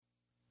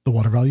The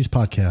Water Values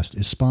Podcast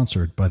is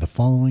sponsored by the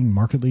following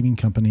market-leading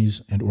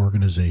companies and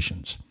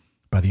organizations.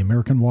 By the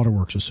American Water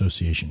Works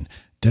Association,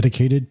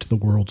 dedicated to the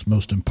world's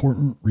most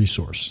important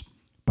resource.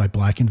 By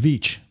Black &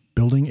 Veatch,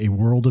 building a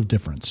world of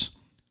difference.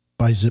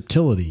 By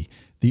Ziptility,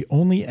 the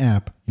only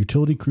app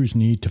utility crews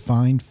need to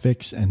find,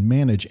 fix, and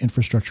manage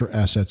infrastructure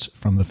assets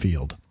from the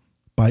field.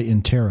 By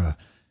Intera,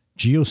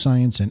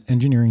 geoscience and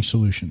engineering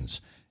solutions.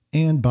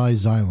 And by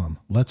Xylem,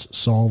 let's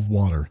solve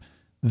water.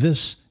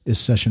 This is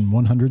session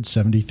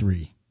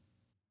 173.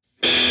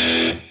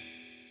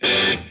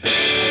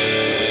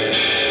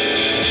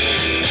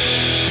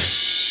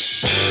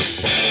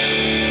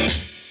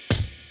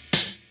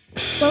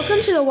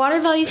 Welcome to the Water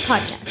Values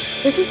Podcast.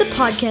 This is the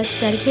podcast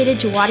dedicated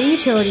to water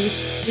utilities,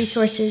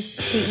 resources,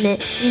 treatment,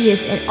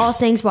 reuse, and all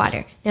things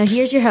water. Now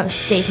here's your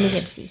host, Dave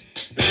McGimsey.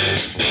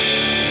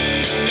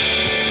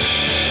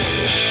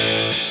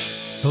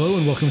 Hello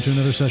and welcome to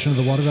another session of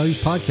the Water Values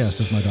Podcast.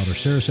 As my daughter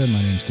Sarah said,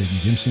 my name is Dave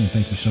McGimsey and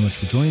thank you so much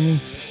for joining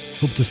me.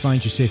 Hope this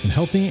finds you safe and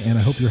healthy, and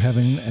I hope you're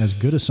having as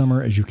good a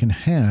summer as you can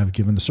have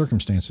given the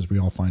circumstances we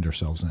all find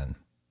ourselves in.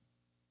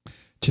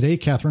 Today,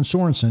 Catherine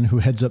Sorensen, who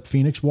heads up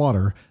Phoenix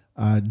Water,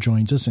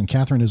 joins us, and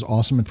Catherine is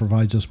awesome and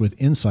provides us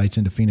with insights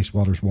into Phoenix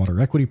Water's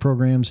water equity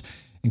programs,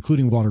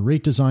 including water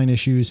rate design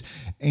issues,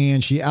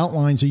 and she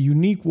outlines a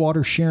unique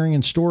water sharing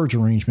and storage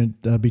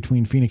arrangement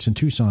between Phoenix and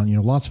Tucson. You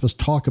know, lots of us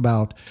talk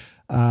about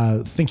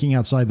thinking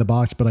outside the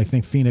box, but I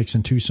think Phoenix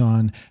and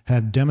Tucson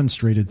have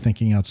demonstrated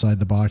thinking outside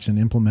the box and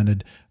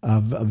implemented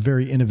a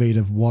very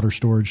innovative water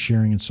storage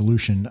sharing and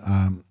solution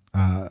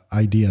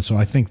idea. So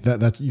I think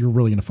that you're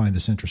really going to find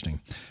this interesting.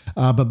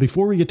 But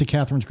before we get to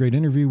Catherine's great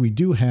interview, we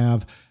do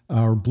have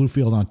our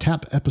Bluefield on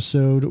Tap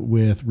episode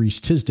with Reese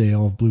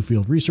Tisdale of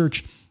Bluefield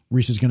Research.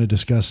 Reese is going to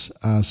discuss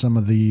some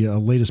of the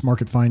latest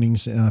market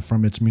findings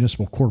from its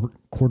municipal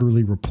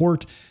quarterly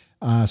report.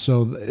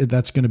 So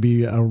that's going to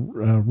be a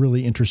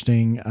really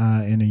interesting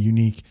and a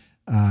unique,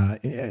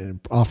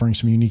 offering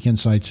some unique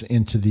insights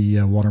into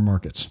the water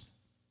markets.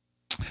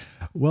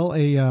 Well,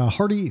 a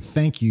hearty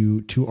thank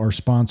you to our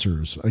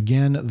sponsors.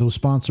 Again, those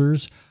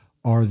sponsors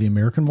are the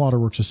American Water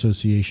Works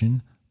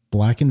Association,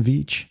 Black &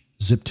 Veatch,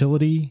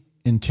 Ziptility,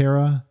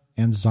 Intera,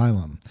 and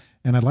Xylem.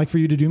 And I'd like for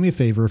you to do me a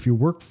favor. If you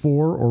work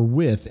for or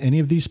with any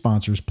of these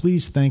sponsors,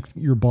 please thank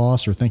your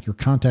boss or thank your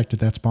contact at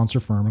that sponsor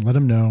firm and let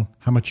them know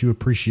how much you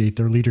appreciate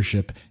their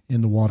leadership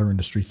in the water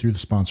industry through the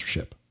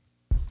sponsorship.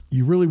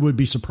 You really would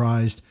be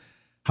surprised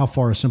how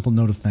far a simple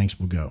note of thanks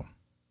will go.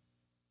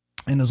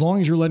 And as long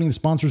as you're letting the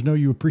sponsors know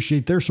you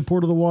appreciate their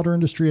support of the water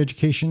industry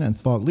education and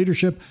thought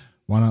leadership,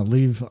 why not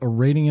leave a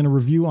rating and a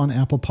review on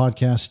Apple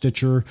Podcasts,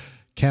 Stitcher,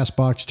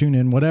 CastBox,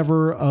 TuneIn,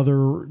 whatever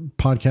other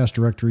podcast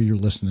directory you're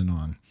listening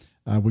on.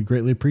 We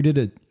greatly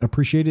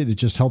appreciate it. It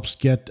just helps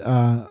gets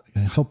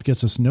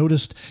us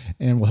noticed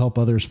and will help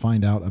others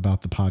find out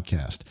about the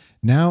podcast.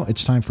 Now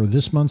it's time for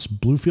this month's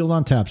Bluefield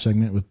on Tap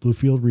segment with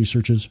Bluefield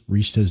Research's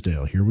Reese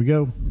Tisdale. Here we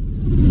go.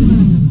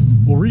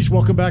 Well, Reese,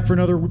 welcome back for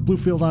another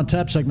Bluefield on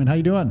Tap segment. How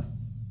you doing?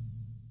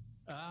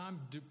 I'm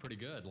doing pretty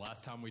good.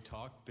 Last time we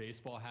talked,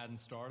 baseball hadn't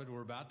started.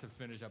 We're about to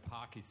finish up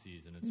hockey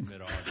season. It's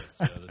mid-August,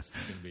 so this is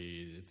going to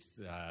be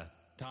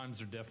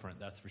times are different,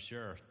 that's for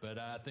sure. But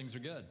things are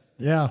good.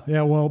 Yeah.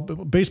 Well,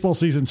 baseball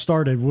season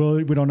started.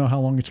 We don't know how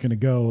long it's going to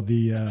go.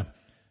 The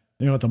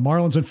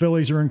Marlins and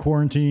Phillies are in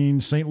quarantine.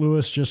 St.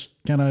 Louis just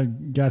kind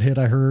of got hit,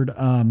 I heard.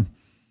 And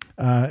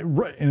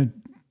it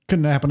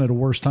couldn't happen at a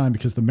worse time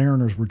because the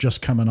Mariners were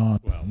just coming on.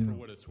 Well, for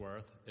what it's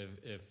worth,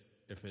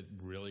 if it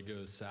really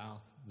goes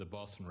south, the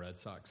Boston Red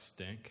Sox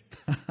stink,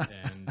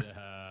 and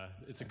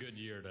it's a good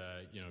year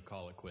to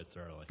call it quits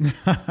early.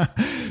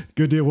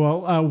 Good deal.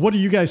 Well, what are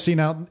you guys seeing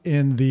out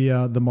in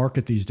the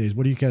market these days?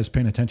 What are you guys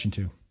paying attention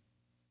to?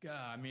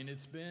 I mean,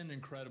 it's been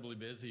incredibly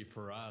busy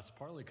for us,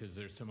 partly because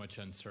there's so much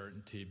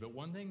uncertainty. But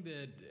one thing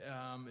that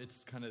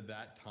it's kind of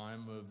that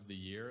time of the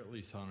year, at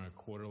least on a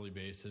quarterly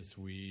basis,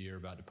 we are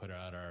about to put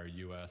out our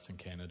U.S. and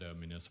Canada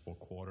municipal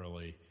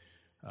quarterly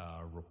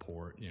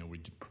report. We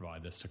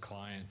provide this to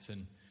clients,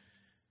 and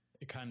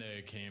it kind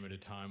of came at a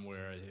time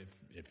where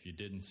if you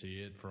didn't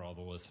see it, for all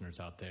the listeners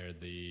out there,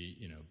 the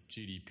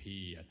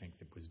GDP, I think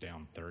that was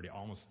down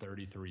almost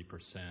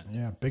 33%.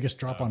 Yeah, biggest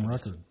drop on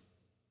record.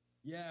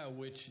 Yeah,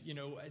 which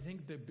I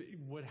think in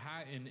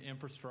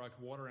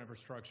water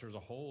infrastructure as a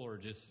whole, or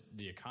just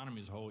the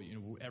economy as a whole,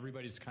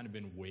 everybody's kind of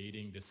been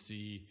waiting to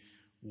see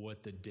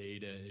what the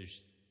data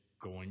is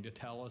going to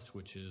tell us,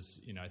 which is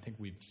I think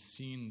we've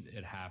seen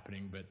it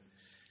happening, but.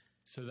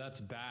 So that's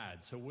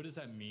bad. So what does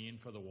that mean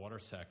for the water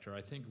sector?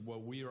 I think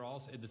what we are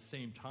also, at the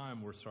same time,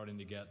 we're starting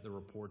to get the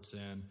reports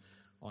in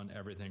on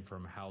everything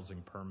from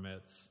housing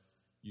permits,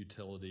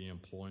 utility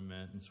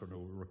employment, and sort of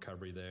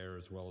recovery there,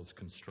 as well as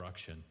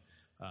construction.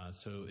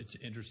 So it's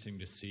interesting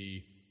to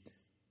see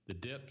the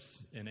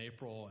dips in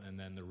April and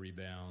then the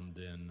rebound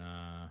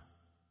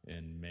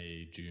in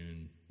May,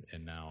 June,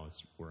 and now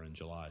we're in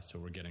July. So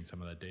we're getting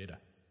some of that data.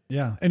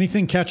 Yeah.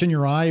 Anything catching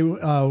your eye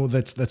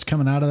that's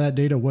coming out of that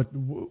data?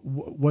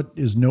 What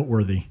is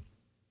noteworthy?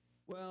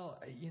 Well,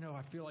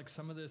 I feel like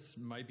some of this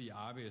might be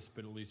obvious,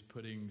 but at least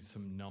putting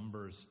some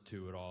numbers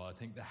to it all. I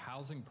think the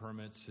housing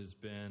permits has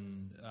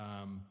been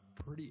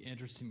pretty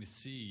interesting to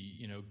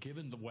see,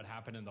 given what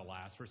happened in the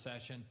last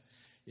recession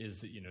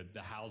is that,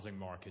 the housing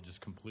market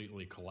just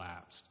completely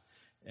collapsed,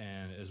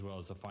 and as well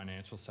as the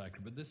financial sector.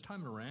 But this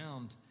time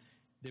around,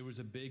 there was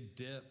a big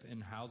dip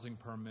in housing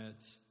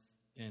permits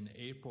in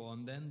April,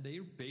 and then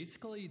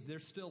they're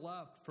still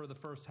up for the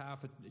first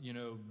half.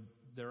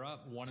 They're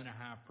up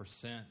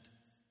 1.5%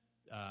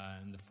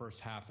 in the first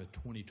half of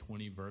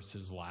 2020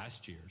 versus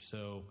last year.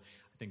 So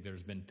I think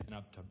there's been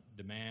pent-up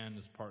demand.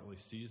 It's partly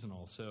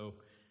seasonal. So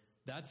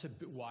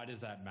why does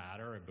that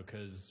matter?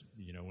 Because,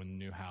 when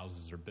new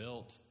houses are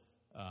built,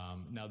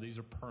 now these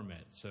are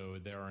permits, so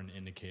they're an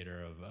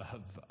indicator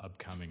of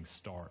upcoming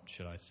start,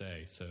 should I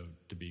say, so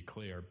to be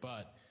clear.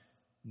 But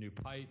new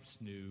pipes,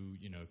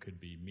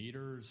 could be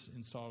meters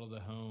installed in the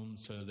home,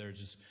 so there's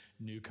just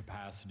new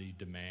capacity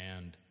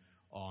demand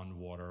on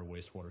water,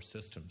 wastewater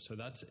systems. So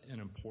that's an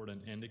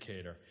important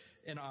indicator.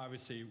 And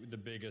obviously the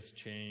biggest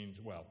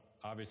change,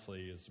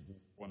 obviously is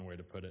one way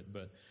to put it,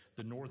 but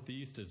the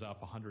Northeast is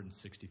up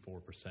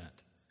 164%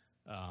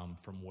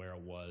 from where it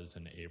was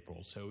in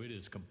April. So it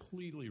is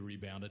completely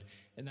rebounded.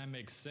 And that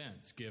makes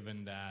sense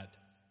given that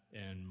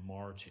in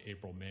March,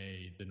 April,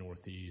 May, the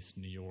Northeast,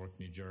 New York,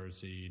 New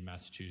Jersey,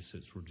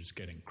 Massachusetts were just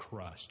getting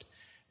crushed.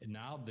 And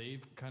now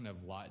they've come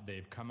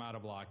out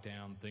of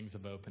lockdown, things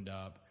have opened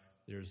up.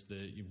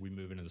 We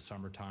move into the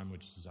summertime,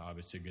 which is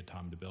obviously a good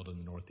time to build in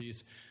the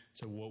Northeast.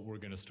 So what we're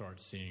going to start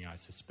seeing, I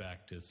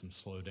suspect, is some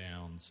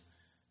slowdowns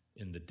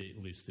at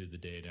least through the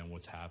data and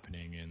what's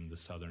happening in the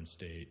southern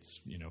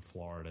states,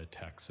 Florida,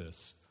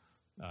 Texas,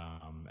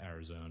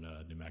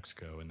 Arizona, New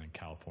Mexico, and then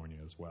California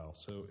as well.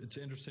 So it's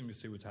interesting to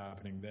see what's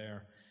happening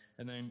there.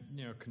 And then,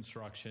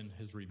 construction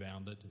has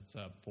rebounded. It's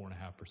up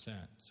 4.5%.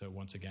 So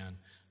once again,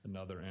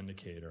 another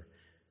indicator.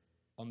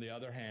 On the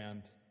other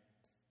hand,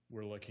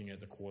 we're looking at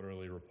the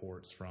quarterly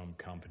reports from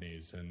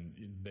companies, and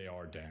they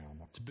are down.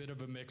 It's a bit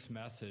of a mixed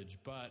message,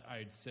 but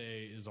I'd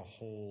say as a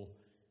whole,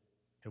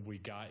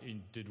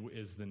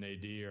 is the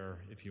nadir,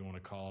 if you want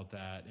to call it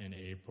that, in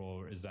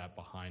April, is that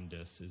behind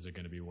us? Is it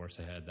going to be worse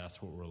ahead?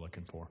 That's what we're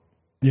looking for.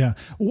 Yeah.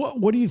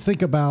 What do you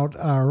think about,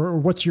 or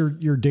what's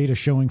your data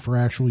showing for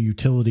actual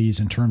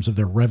utilities in terms of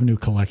their revenue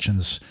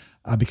collections?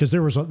 Because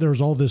there was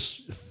all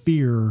this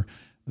fear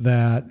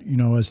that,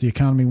 as the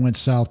economy went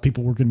south,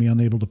 people were going to be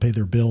unable to pay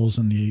their bills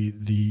and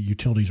the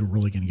utilities were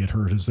really going to get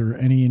hurt. Is there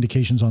any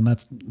indications on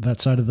that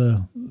side of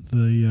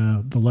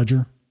the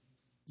ledger?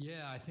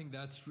 Yeah, I think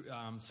that's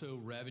so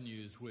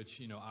revenues,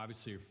 which,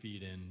 obviously are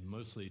feed in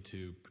mostly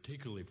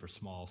particularly for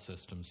small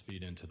systems,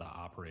 feed into the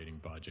operating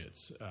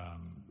budgets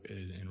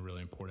and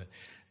really important.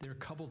 There are a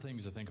couple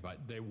things to think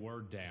about. They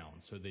were down,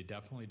 so they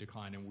definitely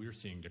declined, and we're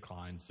seeing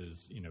declines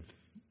as,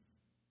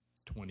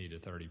 20 to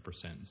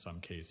 30% in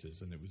some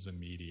cases, and it was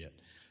immediate.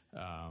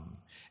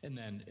 And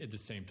then at the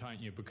same time,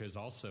 because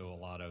also a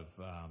lot of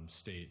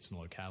states and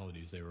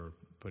localities, they were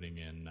putting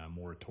in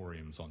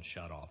moratoriums on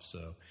shutoffs,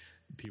 so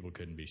people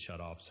couldn't be shut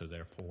off. So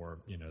therefore,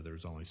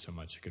 there's only so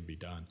much that could be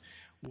done.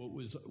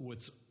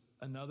 What's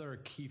another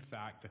key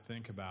fact to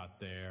think about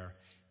there,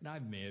 and I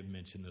may have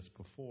mentioned this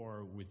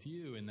before with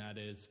you, and that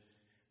is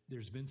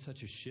there's been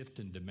such a shift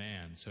in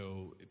demand.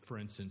 So, for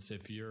instance,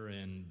 if you're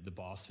in the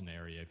Boston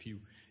area,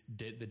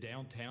 the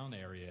downtown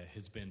area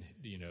has been,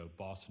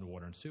 Boston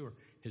Water and Sewer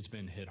has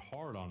been hit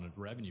hard on a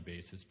revenue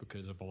basis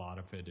because of a lot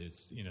of it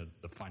is,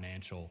 the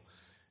financial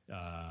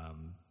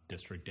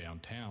district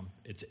downtown.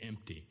 It's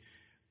empty.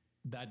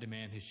 That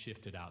demand has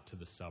shifted out to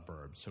the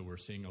suburbs. So we're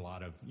seeing a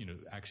lot of,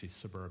 actually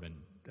suburban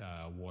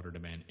water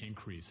demand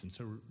increase. And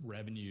so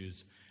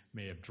revenues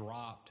may have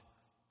dropped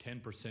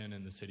 10%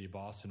 in the city of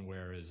Boston,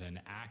 whereas in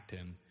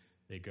Acton,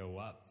 they go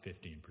up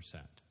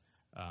 15%,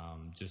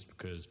 just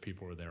because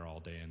people are there all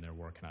day and they're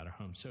working out of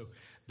home. So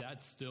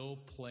that's still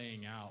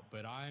playing out,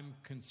 but I'm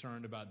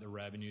concerned about the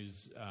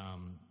revenues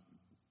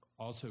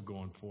also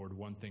going forward.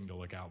 One thing to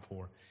look out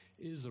for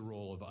is the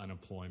role of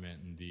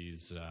unemployment in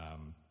these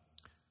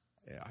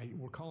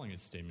we're calling it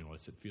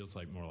stimulus. It feels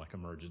like more like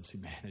emergency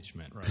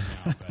management right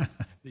now, but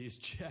these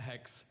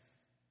checks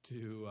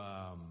to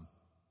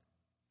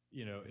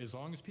as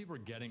long as people are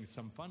getting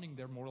some funding,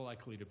 they're more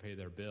likely to pay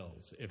their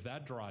bills. If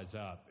that dries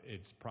up,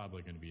 it's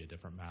probably going to be a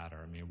different matter.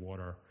 I mean,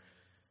 water,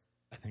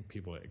 I think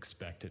people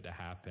expect it to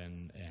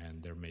happen,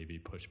 and there may be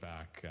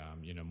pushback.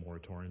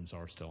 Moratoriums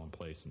are still in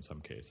place in some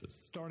cases,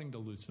 starting to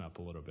loosen up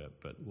a little bit,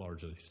 but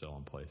largely still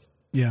in place.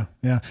 Yeah,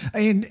 yeah.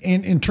 And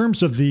in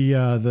terms of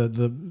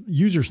the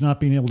users not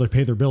being able to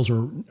pay their bills,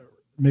 or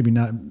maybe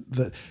not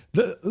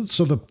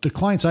the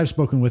clients I've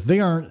spoken with,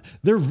 they're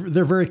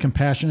very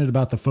compassionate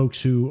about the folks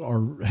who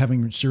are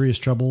having serious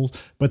trouble,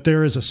 but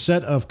there is a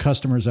set of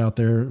customers out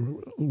there,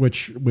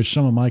 which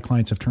some of my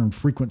clients have termed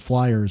frequent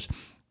flyers,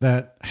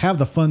 that have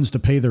the funds to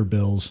pay their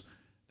bills.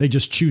 They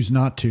just choose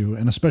not to.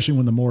 And especially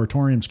when the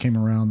moratoriums came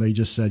around, they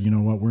just said, you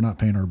know what, we're not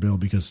paying our bill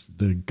because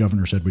the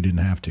governor said we didn't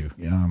have to.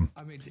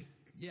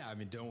 Yeah, I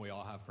mean, don't we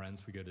all have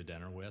friends we go to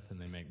dinner with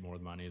and they make more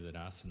money than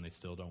us and they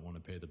still don't want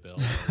to pay the bill?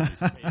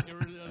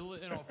 Or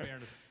in all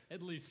fairness,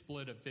 at least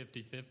split it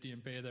 50-50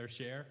 and pay their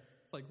share.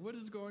 It's like, what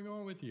is going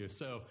on with you?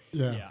 So,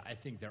 yeah I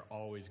think there are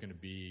always going to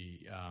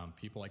be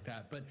people like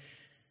that. But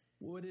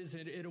what is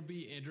it? It'll be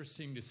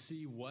interesting to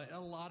see what a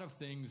lot of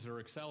things are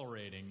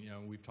accelerating. You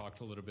know, we've talked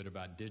a little bit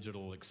about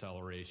digital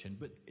acceleration,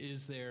 but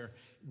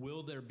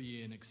will there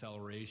be an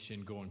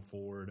acceleration going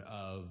forward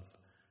of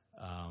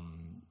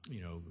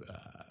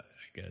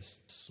I guess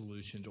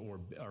solutions or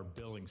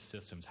billing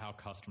systems, how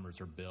customers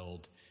are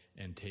billed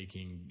and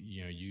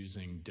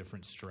using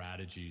different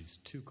strategies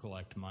to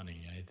collect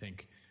money. I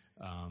think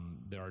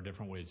there are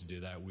different ways to do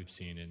that. We've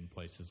seen it in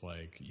places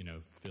like,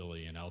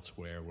 Philly and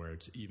elsewhere where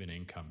it's even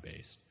income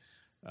based.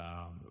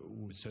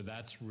 So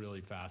that's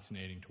really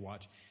fascinating to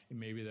watch. And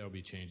maybe there'll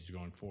be changes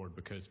going forward,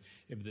 because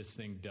if this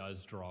thing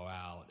does draw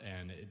out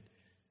and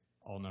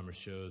all numbers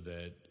show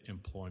that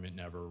employment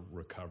never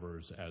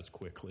recovers as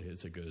quickly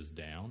as it goes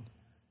down,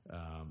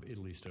 at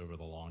least over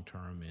the long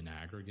term in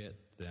aggregate,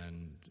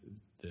 then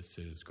this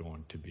is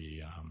going to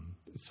be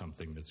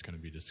something that's going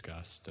to be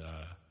discussed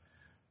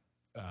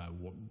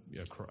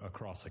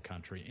across the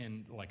country.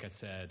 And like I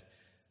said,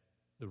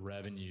 the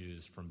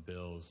revenues from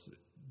bills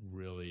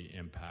really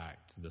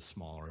impact the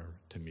smaller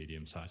to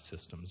medium-sized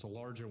systems. The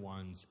larger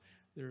ones,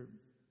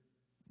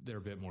 they're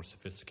a bit more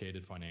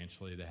sophisticated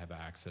financially. They have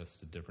access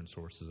to different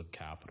sources of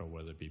capital,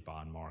 whether it be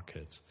bond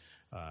markets,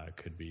 it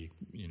could be,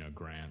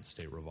 grants,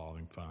 state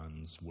revolving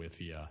funds,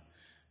 WIFIA.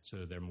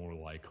 So they're more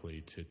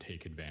likely to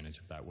take advantage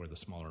of that, where the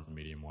smaller and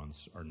medium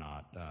ones are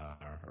not,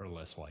 are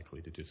less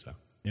likely to do so.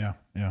 Yeah.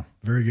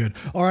 Very good.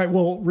 All right.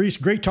 Well, Reese,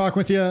 great talking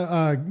with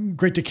you.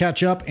 Great to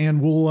catch up,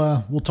 and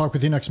we'll talk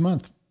with you next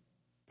month.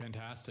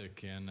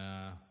 Fantastic. And,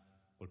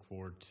 look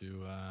forward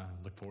to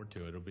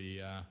it.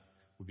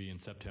 We'll be in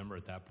September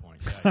at that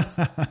point.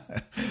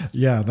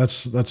 Yeah,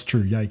 that's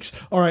true. Yikes.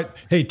 All right.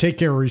 Hey, take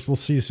care, Reese. We'll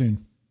see you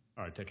soon.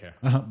 All right. Take care.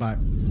 Bye.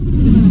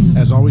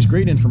 As always,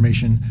 great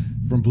information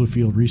from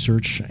Bluefield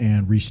Research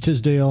and Reese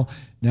Tisdale.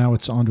 Now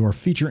it's on to our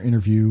feature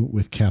interview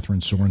with Catherine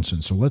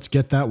Sorensen. So let's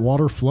get that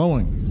water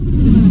flowing.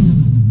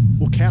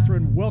 Well,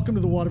 Catherine, welcome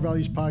to the Water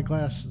Values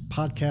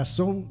podcast.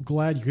 So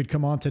glad you could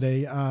come on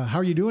today. How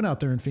are you doing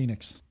out there in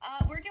Phoenix?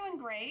 We're doing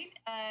great.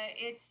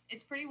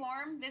 It's pretty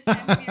warm this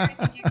time of year.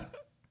 I think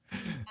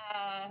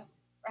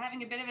we're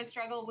having a bit of a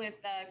struggle with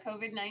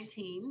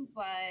COVID-19,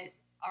 but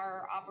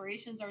our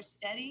operations are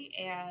steady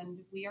and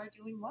we are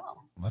doing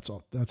well.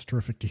 That's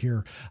terrific to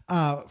hear.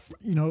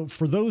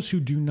 For those who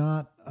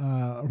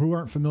who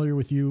aren't familiar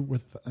with you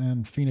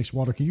and Phoenix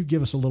Water, can you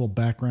give us a little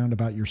background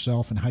about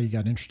yourself and how you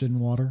got interested in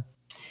water?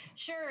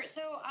 Sure.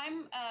 So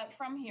I'm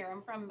from here.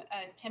 I'm from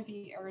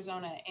Tempe,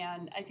 Arizona,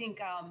 and I think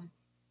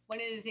one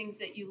of the things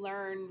that you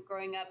learn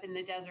growing up in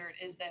the desert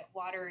is that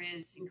water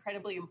is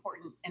incredibly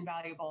important and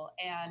valuable.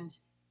 And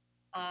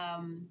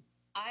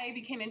I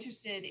became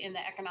interested in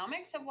the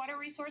economics of water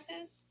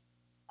resources,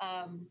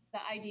 the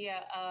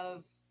idea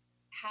of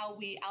how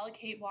we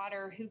allocate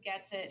water, who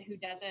gets it, who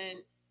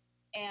doesn't,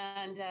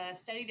 and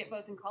studied it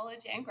both in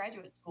college and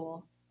graduate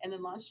school, and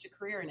then launched a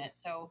career in it.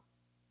 So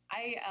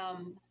I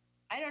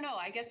don't know.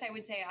 I guess I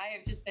would say I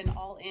have just been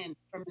all in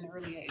from an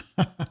early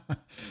age.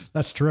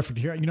 That's terrific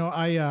to hear.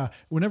 I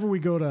whenever we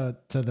go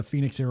to the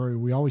Phoenix area,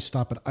 we always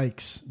stop at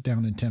Ike's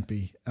down in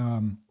Tempe.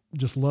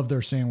 Just love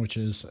their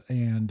sandwiches,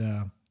 and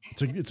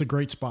it's a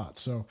great spot.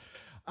 So,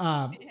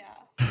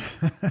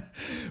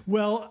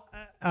 well,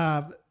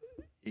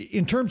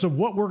 in terms of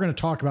what we're going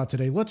to talk about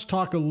today, let's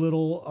talk a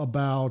little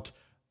about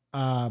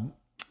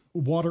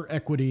water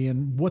equity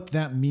and what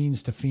that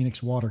means to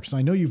Phoenix Water, because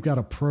I know you've got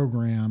a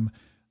program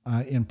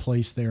in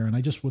place there, and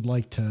I just would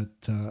like to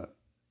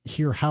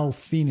hear how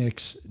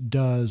Phoenix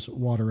does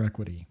water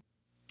equity.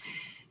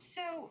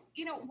 So,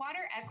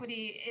 water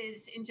equity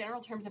is in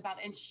general terms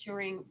about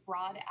ensuring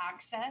broad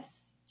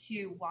access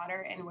to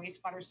water and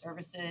wastewater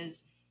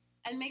services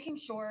and making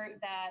sure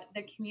that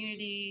the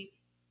community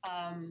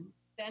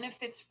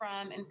benefits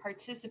from and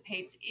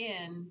participates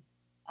in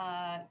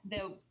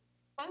the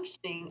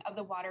functioning of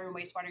the water and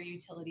wastewater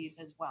utilities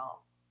as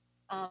well.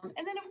 And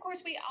then, of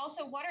course,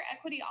 water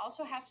equity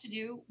also has to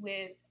do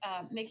with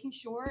making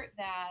sure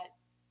that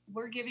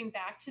we're giving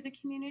back to the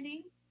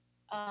community,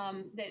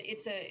 that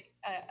it's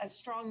a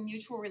strong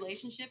mutual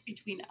relationship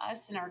between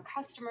us and our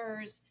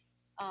customers,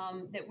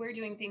 that we're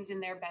doing things in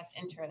their best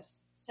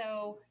interests.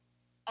 So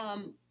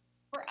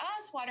for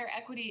us, water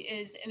equity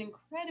is an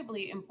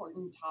incredibly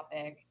important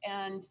topic.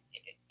 And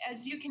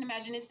as you can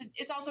imagine,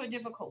 it's also a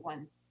difficult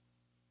one.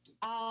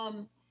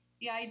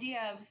 The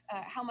idea of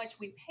how much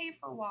we pay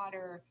for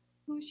water,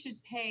 who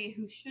should pay,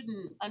 who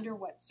shouldn't, under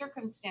what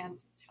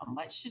circumstances, how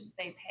much should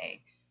they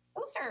pay?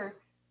 Those are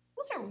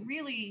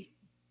really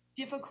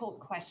difficult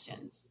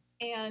questions.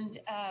 And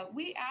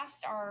we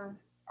asked our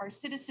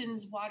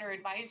Citizens Water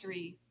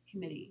Advisory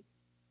Committee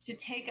to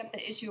take up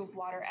the issue of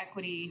water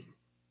equity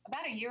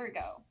about a year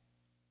ago.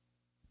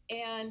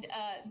 And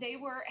they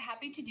were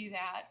happy to do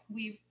that.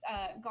 We've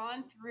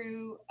gone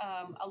through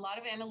a lot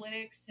of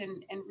analytics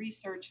and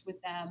research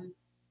with them.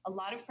 a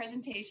lot of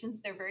presentations.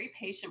 They're very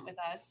patient with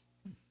us.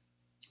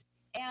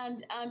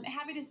 And I'm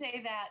happy to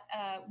say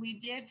that we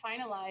did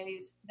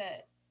finalize,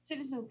 the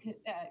Citizen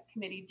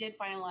Committee did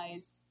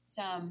finalize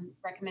some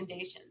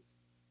recommendations.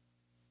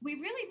 We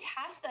really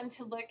tasked them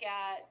to look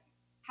at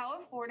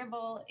how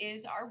affordable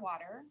is our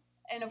water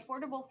and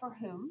affordable for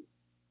whom.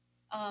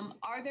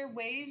 Are there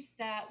ways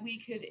that we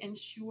could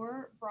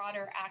ensure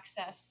broader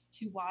access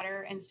to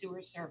water and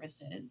sewer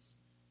services?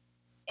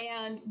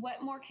 And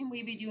what more can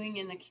we be doing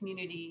in the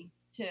community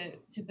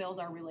to build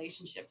our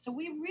relationship? So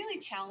we really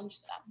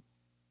challenged them.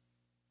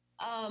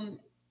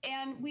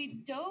 And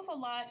we dove a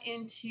lot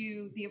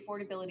into the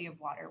affordability of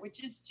water,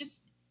 which is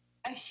just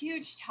a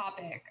huge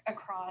topic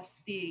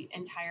across the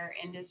entire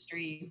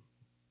industry.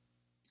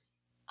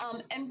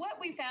 And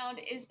what we found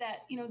is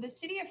that, the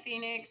city of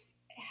Phoenix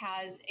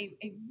has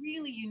a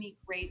really unique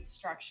rate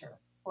structure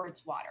for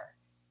its water.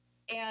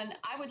 And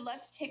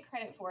let's take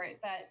credit for it,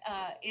 but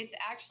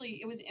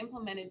it was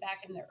implemented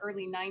back in the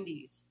early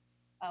 90s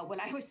when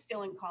I was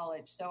still in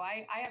college. So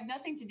I have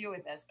nothing to do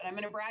with this, but I'm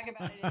going to brag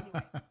about it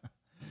anyway.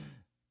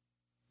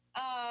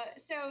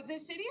 So the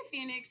city of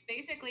Phoenix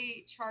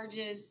basically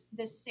charges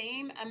the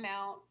same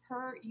amount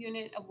per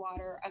unit of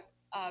water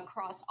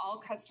across all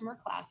customer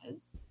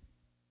classes.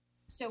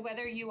 So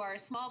whether you are a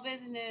small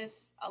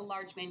business, a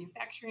large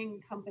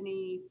manufacturing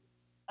company,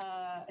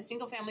 a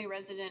single-family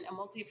resident, a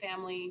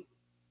multifamily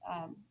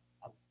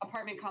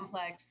apartment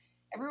complex,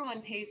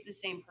 everyone pays the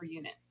same per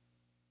unit.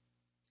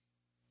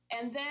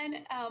 And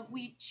then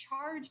we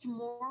charge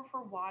more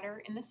for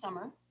water in the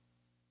summer,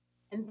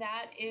 and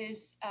that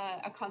is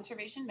a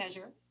conservation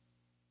measure.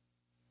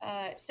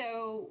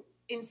 So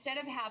instead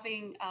of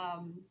having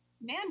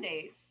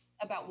mandates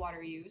about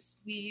water use,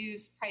 we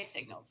use price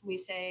signals. We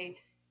say,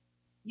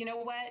 you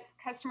know what,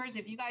 customers,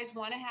 if you guys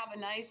want to have a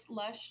nice,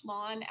 lush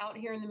lawn out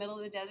here in the middle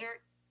of the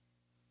desert,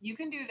 you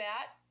can do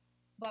that,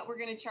 but we're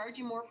going to charge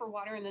you more for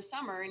water in the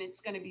summer, and it's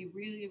going to be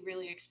really,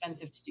 really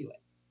expensive to do it.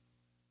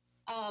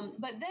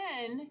 But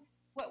then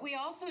what we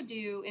also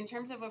do in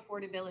terms of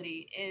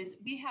affordability is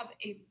we have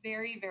a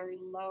very, very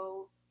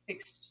low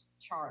fixed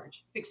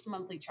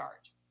monthly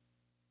charge.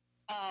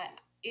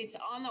 It's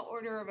on the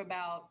order of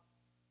about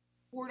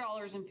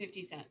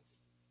 $4.50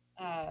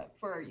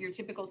 for your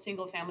typical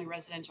single-family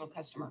residential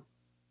customer.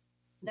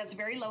 That's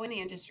very low in the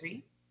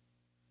industry,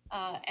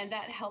 and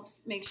that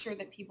helps make sure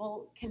that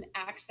people can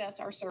access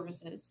our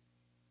services.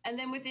 And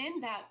then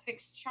within that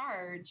fixed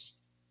charge,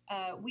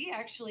 we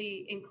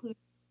actually include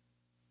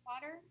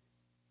water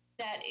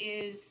that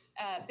is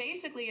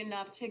basically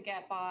enough to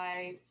get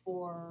by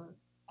for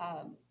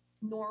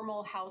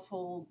normal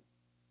household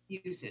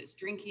uses: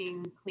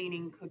 drinking,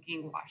 cleaning,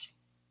 cooking, washing.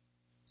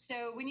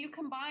 So when you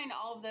combine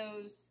all of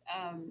those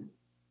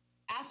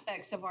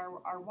aspects of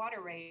our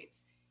water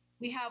rates,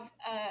 we have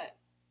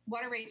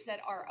water rates that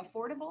are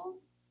affordable,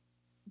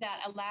 that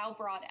allow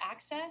broad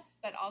access,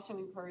 but also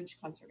encourage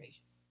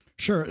conservation.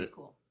 Sure. Pretty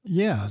cool.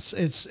 Yes.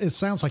 It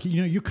sounds like,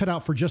 you cut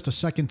out for just a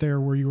second there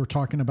where you were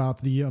talking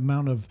about the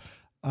amount of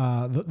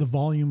the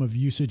volume of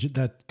usage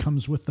that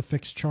comes with the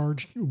fixed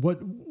charge.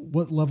 What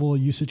level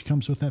of usage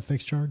comes with that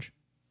fixed charge?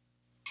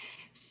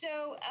 So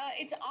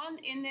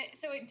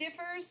so it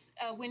differs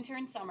winter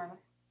and summer,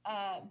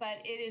 but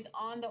it is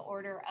on the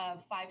order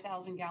of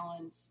 5,000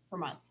 gallons per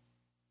month.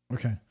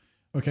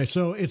 Okay.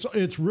 So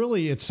it's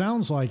really, it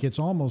sounds like it's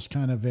almost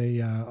kind of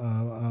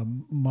a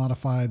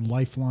modified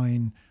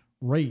lifeline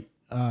rate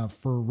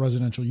for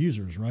residential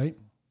users, right?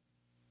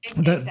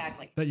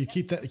 Exactly. That you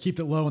keep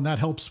it low, and that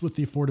helps with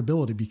the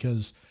affordability,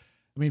 because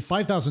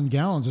 5,000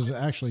 gallons is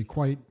actually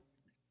quite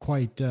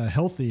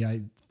healthy.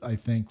 I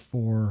think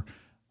for,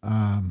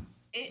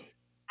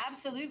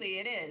 absolutely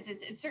it is.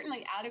 It's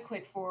certainly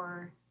adequate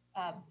for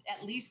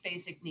at least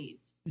basic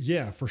needs.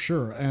 Yeah, for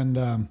sure.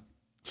 And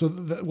so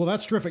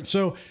that's terrific.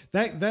 So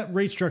that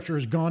rate structure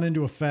has gone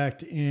into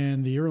effect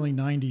in the early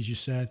 90s, you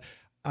said,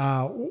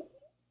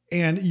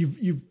 and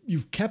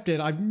you've kept it.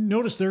 I've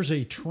noticed there's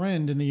a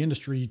trend in the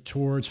industry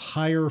towards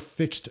higher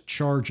fixed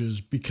charges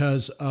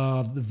because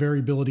of the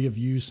variability of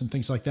use and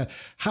things like that.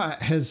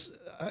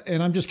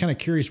 And I'm just kind of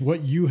curious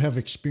what you have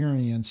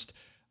experienced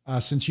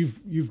since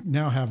you've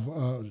now have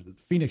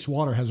Phoenix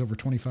Water has over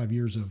 25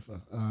 years of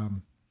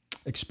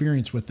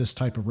experience with this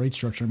type of rate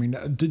structure.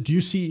 Do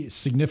you see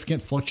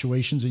significant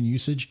fluctuations in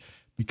usage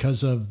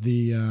because of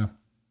the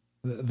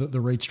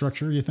rate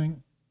structure, you think?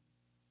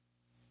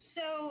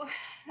 So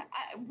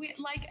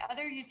like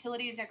other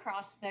utilities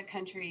across the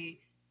country,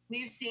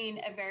 we've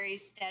seen a very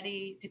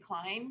steady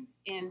decline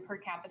in per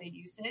capita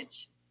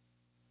usage.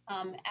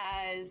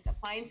 As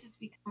appliances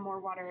become more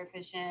water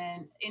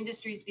efficient,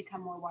 industries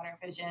become more water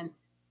efficient,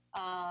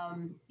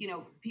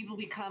 people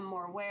become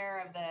more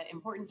aware of the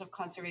importance of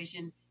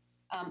conservation.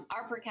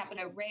 Our per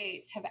capita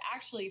rates have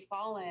actually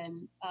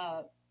fallen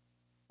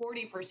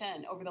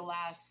 40% over the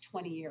last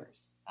 20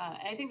 years.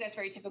 And I think that's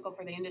very typical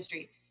for the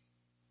industry.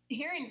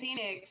 Here in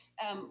Phoenix,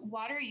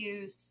 water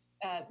use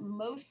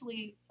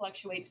mostly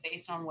fluctuates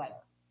based on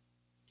weather.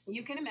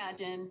 You can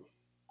imagine,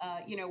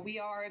 we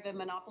are the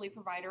monopoly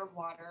provider of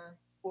water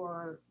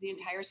for the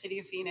entire city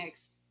of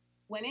Phoenix.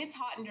 when it's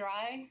hot and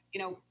dry,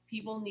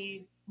 people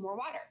need more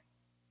water.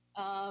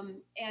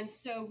 And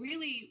so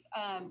really,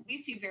 we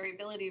see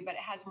variability, but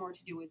it has more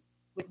to do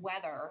with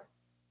weather.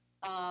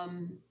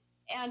 And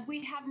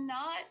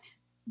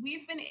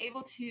we've been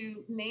able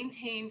to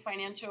maintain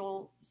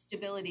financial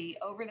stability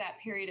over that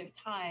period of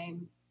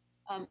time,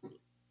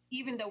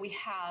 even though we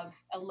have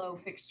a low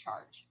fixed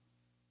charge.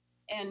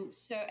 And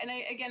so,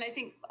 I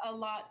think a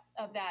lot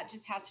of that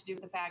just has to do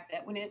with the fact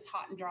that when it's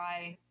hot and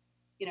dry,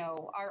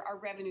 our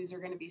revenues are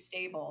going to be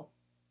stable,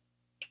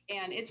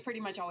 and it's pretty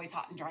much always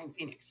hot and dry in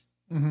Phoenix.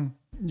 Mm-hmm.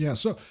 Yeah.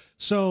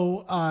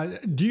 So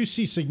do you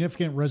see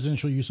significant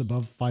residential use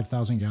above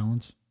 5,000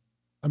 gallons?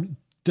 I mean,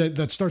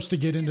 that starts to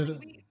get into the.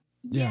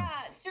 Yeah,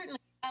 certainly.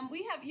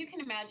 You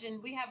can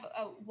imagine we have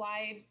a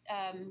wide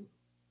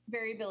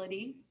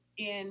variability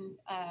in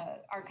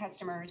our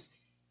customers.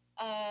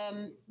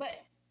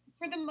 But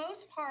for the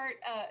most part,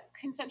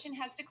 consumption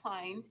has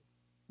declined.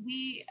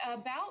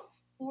 About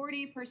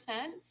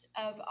 40%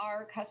 of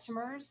our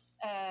customers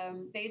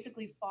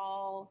basically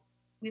fall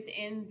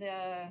within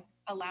the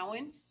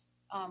allowance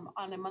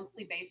on a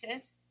monthly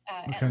basis,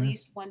 at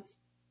least once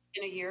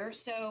in a year.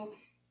 So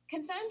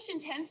consumption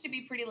tends to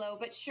be pretty low,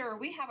 but sure,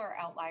 we have our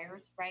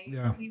outliers, right?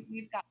 Yeah.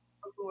 We've got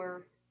people who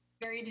are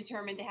very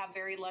determined to have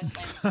very lush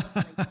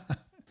land.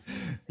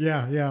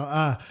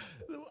 Yeah.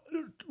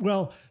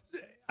 Well,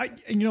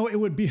 it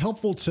would be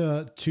helpful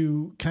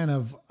to kind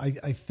of,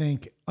 I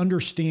think,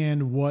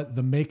 understand what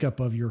the makeup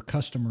of your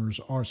customers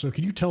are. So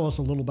can you tell us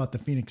a little about the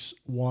Phoenix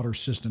water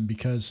system?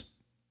 Because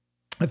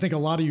I think a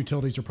lot of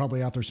utilities are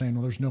probably out there saying,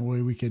 well, there's no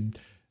way we could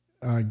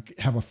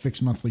have a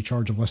fixed monthly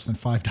charge of less than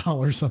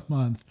 $5 a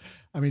month.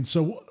 I mean,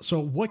 so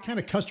what kind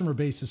of customer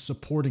base is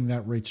supporting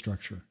that rate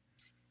structure?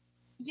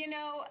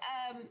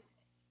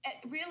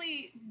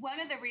 Really, one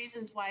of the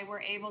reasons why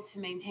we're able to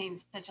maintain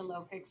such a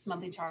low fixed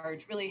monthly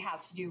charge really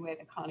has to do with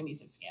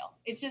economies of scale.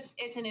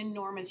 It's an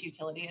enormous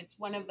utility. It's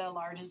one of the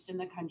largest in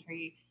the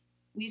country.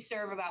 We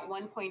serve about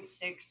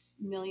 1.6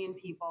 million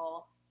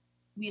people.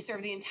 We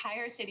serve the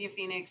entire city of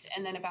Phoenix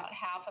and then about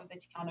half of the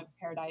town of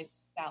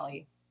Paradise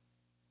Valley.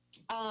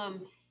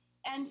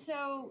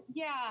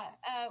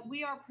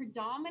 We are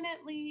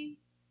predominantly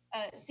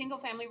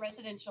single-family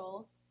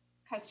residential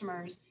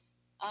customers,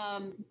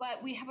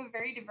 but we have a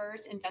very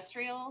diverse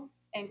industrial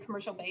and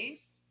commercial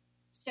base.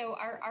 So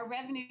our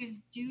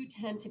revenues do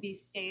tend to be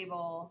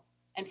stable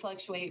and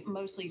fluctuate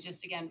mostly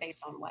just, again,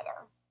 based on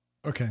weather.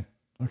 Okay.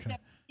 So,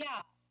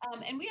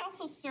 and we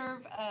also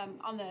serve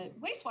on the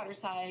wastewater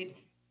side.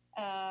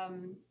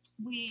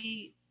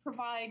 We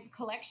provide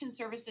collection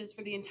services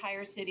for the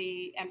entire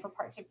city and for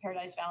parts of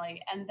Paradise Valley.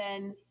 And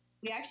then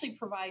we actually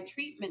provide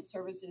treatment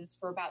services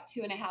for about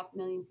 2.5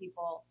 million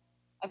people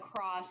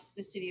across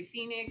the city of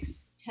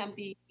Phoenix,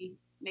 Tempe,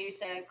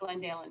 Mesa,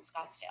 Glendale, and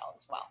Scottsdale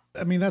as well.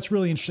 I mean, that's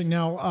really interesting.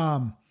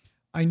 Now,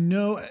 I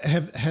know,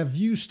 have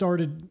you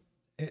started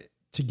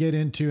to get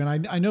into,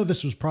 and I know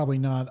this was probably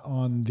not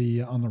on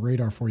the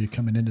radar for you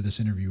coming into this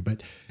interview,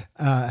 but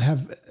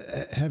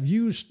have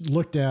you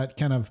looked at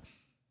kind of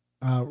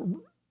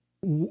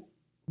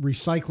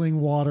recycling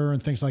water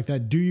and things like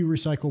that? Do you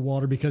recycle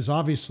water? Because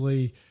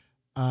obviously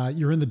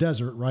you're in the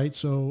desert, right?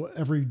 So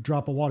every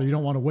drop of water, you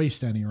don't want to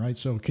waste any, right?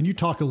 So can you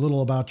talk a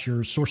little about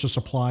your source of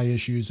supply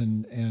issues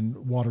and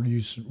water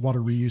reuse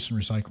and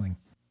recycling?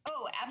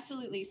 Oh,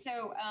 absolutely.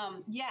 So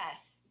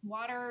yes,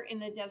 water in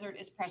the desert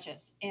is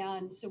precious.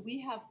 And so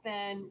we have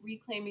been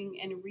reclaiming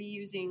and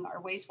reusing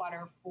our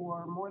wastewater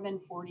for more than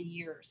 40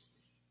 years.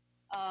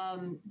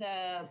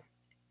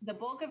 The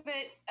bulk of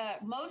it,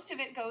 most of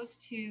it goes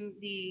to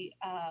the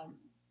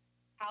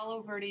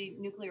Palo Verde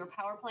nuclear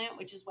power plant,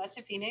 which is west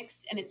of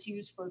Phoenix, and it's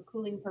used for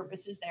cooling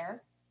purposes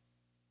there.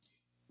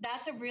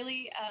 That's a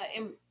really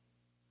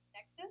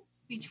nexus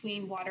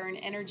between water and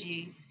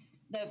energy.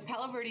 The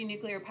Palo Verde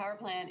nuclear power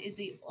plant is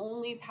the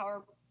only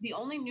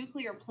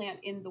nuclear plant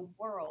in the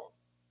world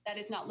that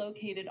is not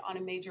located on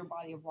a major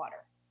body of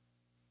water.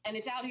 And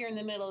it's out here in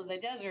the middle of the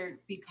desert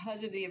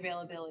because of the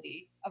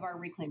availability of our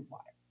reclaimed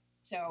water.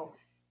 So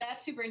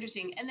that's super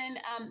interesting. And then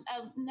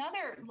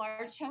another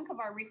large chunk of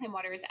our reclaimed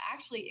water is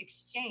actually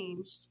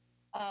exchanged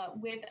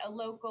with a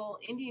local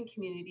Indian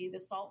community, the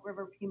Salt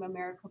River Pima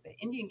Maricopa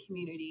Indian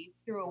community,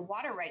 through a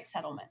water rights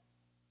settlement.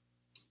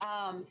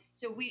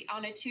 So we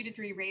on a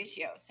 2-to-3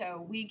 ratio.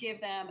 So we give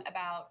them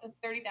about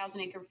 30,000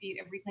 acre feet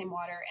of reclaimed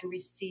water and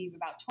receive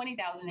about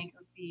 20,000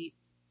 acre feet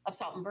of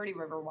Salt and Verde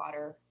River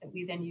water that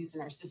we then use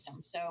in our system.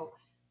 So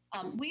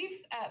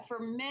we've, for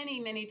many,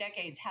 many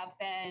decades, have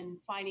been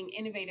finding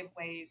innovative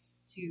ways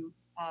to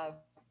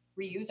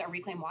reuse our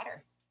reclaimed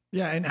water.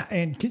 Yeah,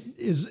 and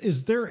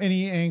is there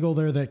any angle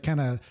there that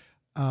kind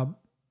of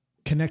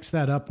connects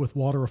that up with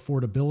water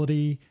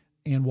affordability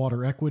and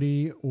water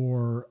equity,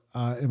 or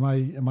am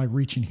I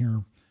reaching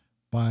here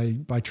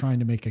by trying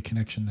to make a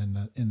connection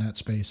in that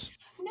space?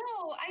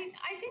 No,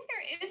 I think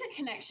there is a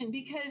connection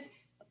because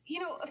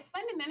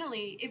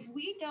fundamentally, if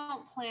we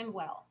don't plan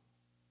well,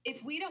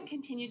 if we don't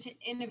continue to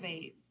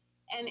innovate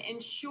and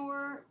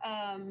ensure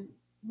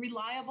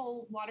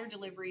reliable water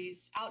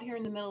deliveries out here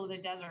in the middle of the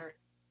desert,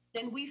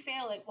 then we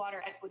fail at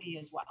water equity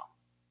as well.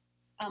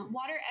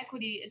 Water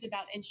equity is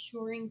about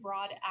ensuring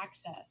broad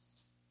access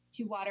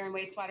to water and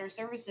wastewater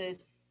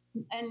services,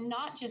 and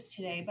not just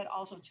today, but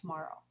also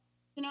tomorrow.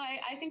 So, no,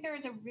 I think there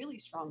is a really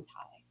strong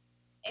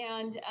tie.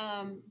 And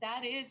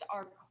that is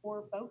our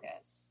core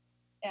focus.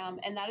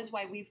 And that is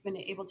why we've been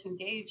able to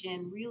engage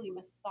in really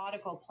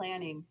methodical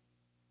planning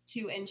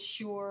to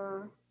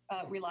ensure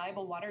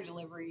reliable water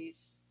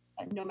deliveries,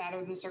 no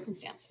matter the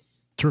circumstances.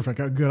 Terrific.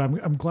 Good.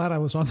 I'm glad I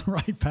was on the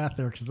right path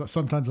there, because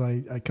sometimes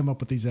I come up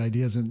with these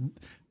ideas in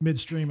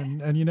midstream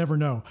and you never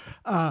know.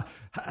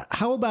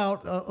 How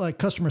about like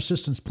customer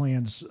assistance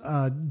plans?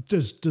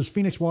 Does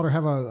Phoenix Water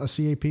have a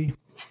CAP?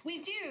 We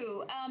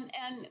do.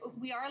 And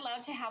we are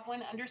allowed to have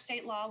one under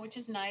state law, which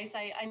is nice.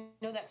 I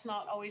know that's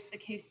not always the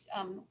case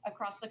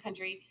across the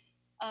country.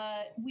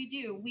 We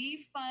do.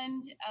 We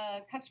fund a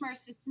customer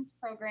assistance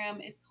program.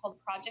 It's called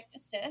Project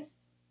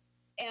Assist.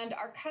 And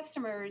our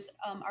customers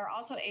are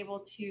also able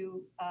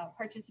to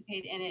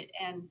participate in it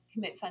and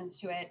commit funds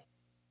to it.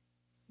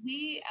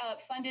 We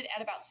fund it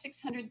at about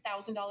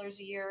 $600,000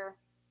 a year,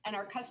 and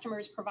our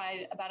customers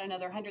provide about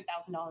another $100,000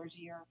 a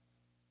year.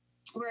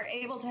 We're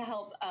able to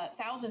help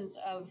thousands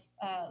of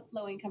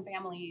low-income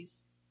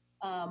families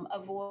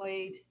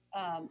avoid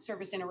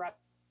service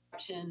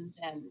interruptions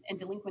and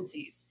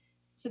delinquencies.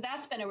 So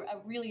that's been a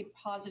really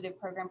positive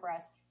program for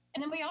us.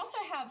 And then we also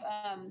have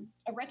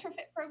a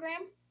retrofit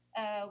program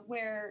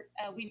where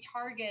we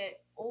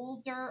target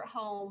older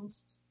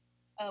homes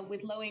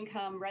with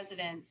low-income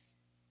residents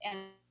and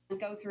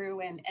go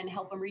through and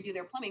help them redo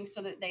their plumbing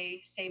so that they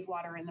save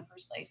water in the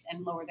first place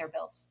and lower their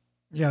bills.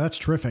 Yeah, that's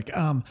terrific.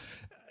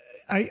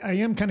 I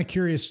am kind of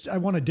curious. I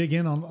want to dig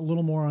in on a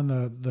little more on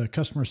the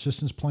customer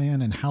assistance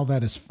plan and how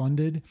that is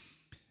funded.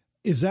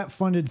 Is that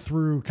funded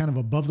through kind of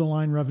above the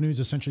line revenues?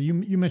 Essentially,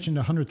 you mentioned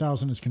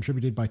 100,000 is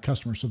contributed by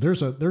customers. So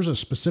there's a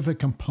specific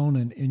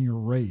component in your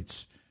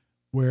rates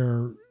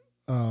where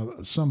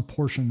some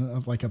portion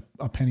of like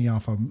a penny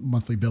off a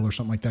monthly bill or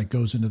something like that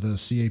goes into the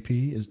CAP.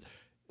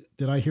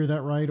 Did I hear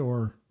that right?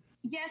 Or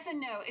yes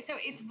and no. So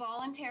it's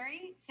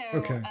voluntary. So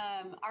okay.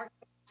 Our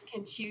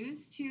can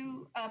choose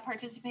to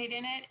participate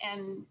in it,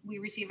 and we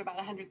receive about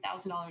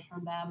 $100,000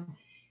 from them.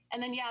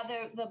 And then,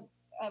 the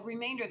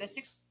remainder, the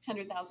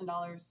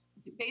 $600,000,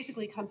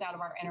 basically comes out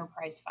of our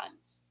enterprise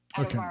funds,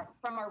 from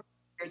our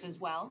workers as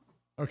well.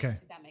 Okay,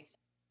 if that makes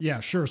sense. Yeah,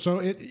 sure. So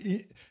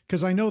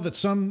because I know that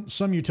some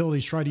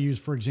utilities try to use,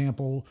 for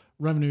example,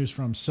 revenues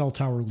from cell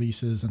tower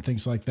leases and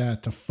things like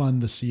that to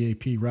fund the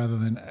CAP rather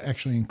than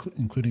actually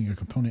including a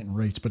component in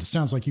rates. But it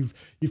sounds like you've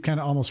kind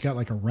of almost got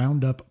like a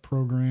roundup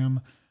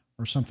program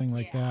or something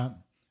like that.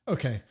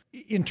 Okay.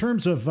 In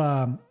terms of,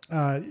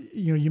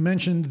 you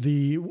mentioned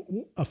the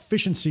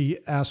efficiency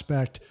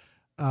aspect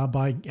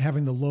by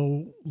having the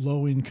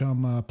low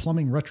income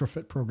plumbing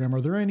retrofit program.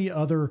 Are there any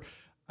other,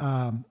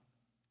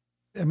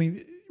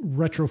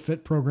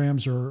 retrofit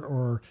programs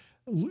or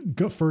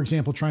for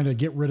example, trying to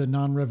get rid of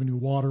non-revenue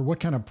water? What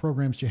kind of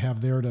programs do you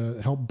have there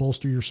to help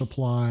bolster your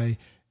supply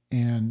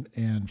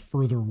and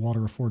further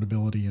water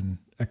affordability and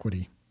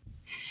equity?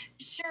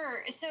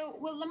 Sure. So,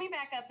 let me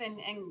back up and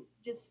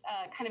just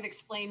kind of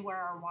explain where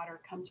our water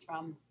comes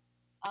from.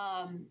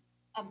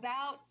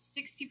 About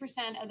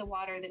 60% of the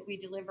water that we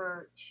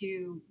deliver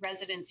to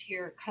residents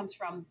here comes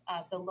from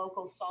the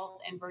local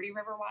Salt and Verde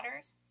River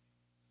waters.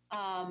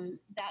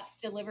 That's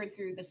delivered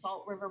through the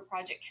Salt River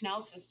Project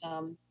Canal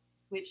System,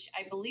 which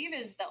I believe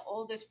is the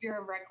oldest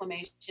Bureau of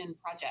Reclamation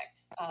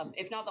project,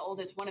 if not the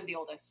oldest, one of the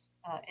oldest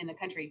in the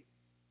country.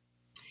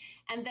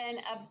 And then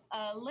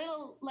a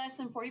little less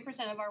than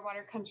 40% of our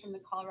water comes from the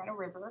Colorado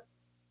River.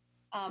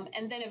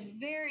 And then a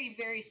very,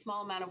 very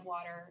small amount of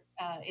water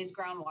is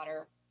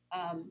groundwater.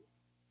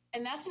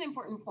 And that's an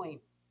important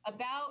point.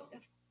 About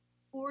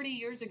 40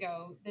 years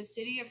ago, the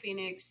city of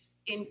Phoenix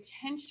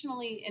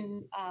intentionally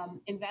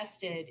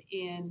invested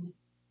in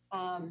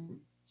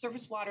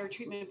surface water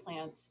treatment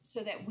plants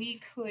so that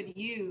we could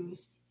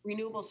use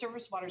renewable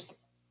surface water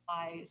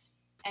supplies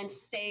and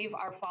save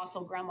our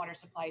fossil groundwater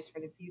supplies for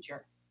the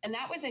future. And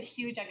that was a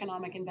huge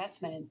economic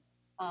investment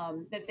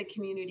that the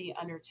community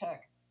undertook.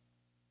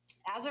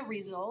 As a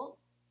result,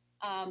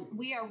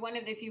 we are one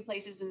of the few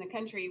places in the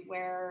country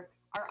where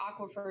our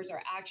aquifers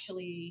are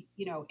actually,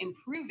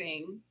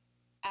 improving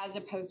as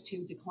opposed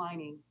to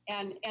declining.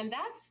 And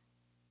that's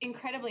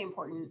incredibly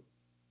important.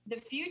 The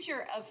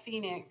future of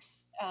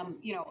Phoenix,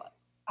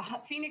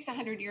 Phoenix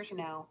 100 years from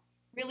now,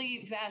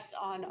 really vests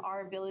on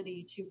our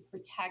ability to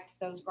protect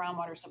those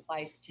groundwater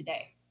supplies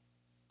today.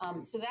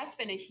 So that's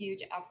been a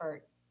huge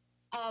effort.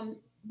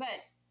 But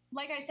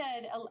like I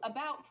said,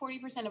 about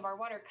 40% of our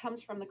water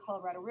comes from the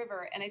Colorado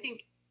River. And I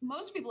think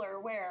most people are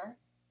aware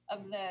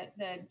of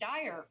the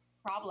dire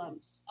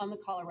problems on the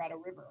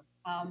Colorado River.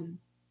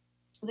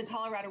 The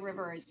Colorado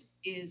River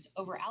is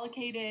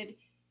over-allocated.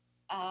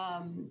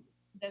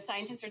 The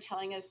scientists are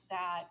telling us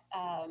that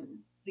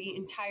the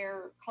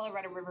entire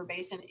Colorado River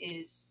basin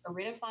is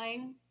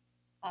aridifying,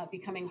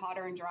 becoming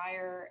hotter and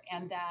drier,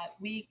 and that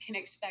we can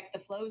expect the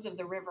flows of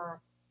the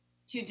river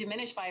to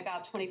diminish by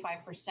about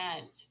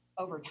 25%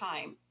 over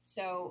time.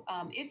 So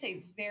it's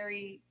a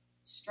very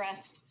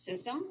stressed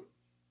system.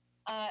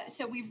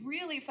 So we've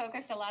really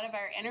focused a lot of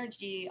our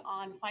energy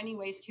on finding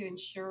ways to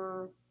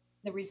ensure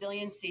the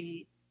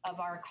resiliency of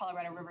our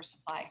Colorado River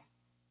supply.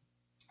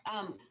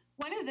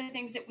 One of the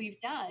things that we've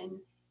done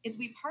is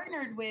we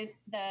partnered with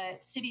the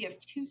city of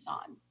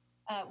Tucson,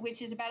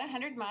 which is about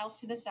 100 miles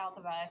to the south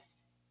of us.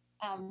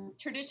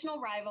 Traditional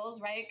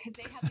rivals, right? Because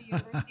they have the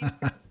University of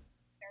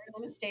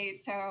Arizona State.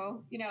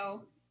 So,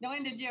 no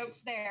end of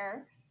jokes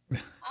there.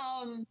 But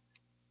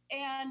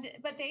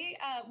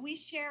we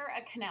share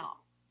a canal.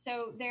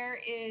 So there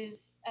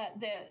is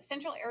the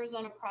Central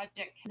Arizona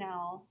Project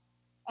Canal,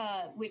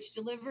 which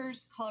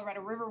delivers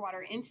Colorado River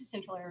water into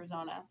Central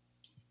Arizona.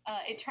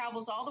 It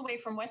travels all the way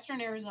from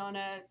Western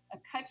Arizona,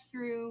 cuts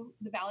through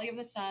the Valley of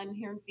the Sun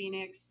here in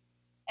Phoenix,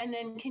 and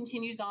then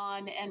continues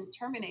on and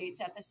terminates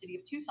at the city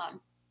of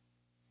Tucson.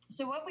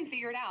 So what we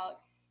figured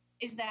out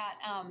is that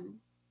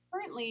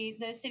currently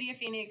the city of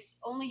Phoenix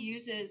only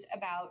uses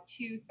about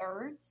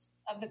 2/3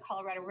 of the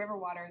Colorado River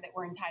water that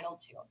we're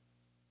entitled to.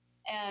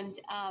 And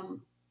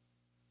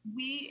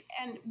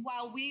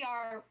while we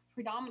are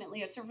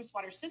predominantly a surface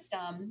water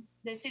system,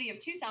 the city of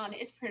Tucson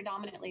is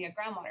predominantly a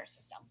groundwater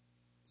system.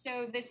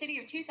 So the city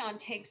of Tucson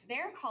takes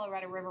their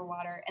Colorado River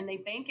water and they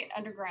bank it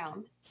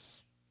underground,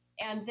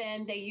 and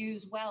then they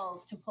use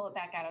wells to pull it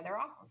back out of their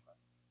aquifer.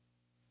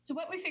 So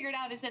what we figured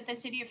out is that the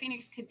city of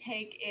Phoenix could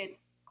take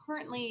its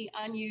currently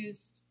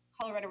unused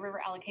Colorado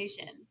River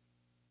allocation,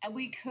 and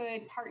we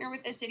could partner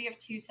with the city of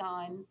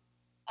Tucson,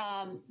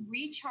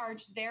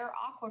 recharge their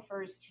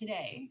aquifers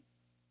today,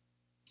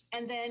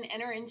 and then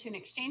enter into an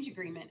exchange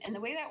agreement. And the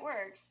way that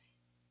works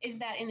is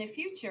that in the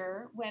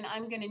future, when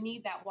I'm going to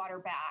need that water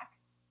back,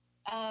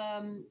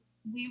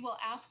 we will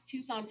ask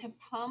Tucson to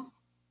pump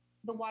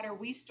the water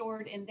we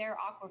stored in their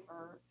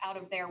aquifer out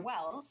of their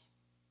wells,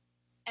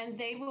 and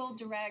they will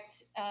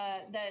direct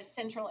the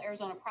Central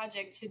Arizona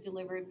Project to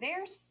deliver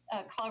their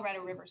Colorado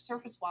River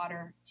surface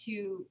water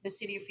to the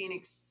city of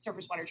Phoenix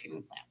surface water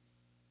treatment plants.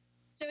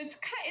 So it's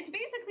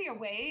basically a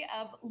way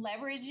of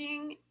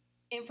leveraging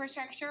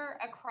infrastructure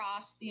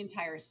across the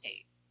entire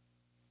state.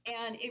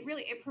 And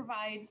it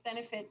provides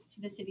benefits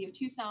to the city of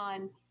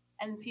Tucson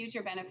and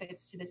future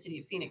benefits to the city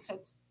of Phoenix. So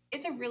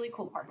it's a really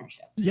cool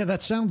partnership. Yeah,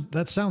 that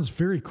sounds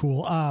very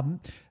cool.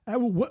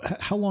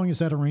 How long has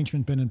that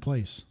arrangement been in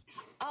place?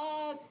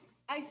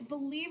 I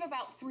believe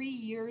about 3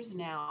 years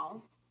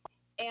now.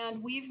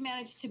 And we've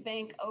managed to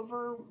bank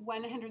over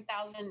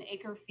 100,000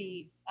 acre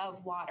feet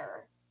of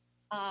water.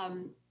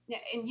 And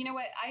you know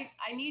what?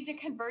 I need to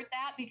convert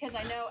that, because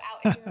I know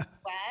out here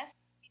west,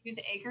 we use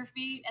acre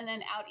feet, and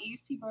then out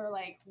east, people are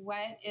like,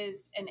 what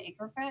is an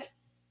acre foot?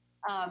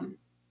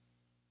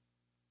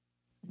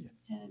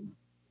 10.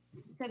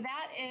 So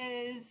that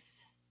is,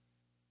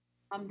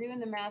 I'm doing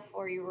the math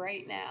for you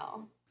right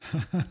now.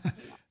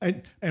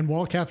 And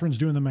while Catherine's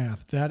doing the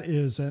math, that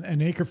is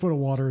an acre foot of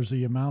water is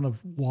the amount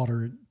of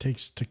water it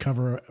takes to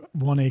cover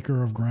 1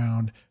 acre of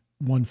ground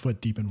 1 foot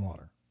deep in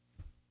water.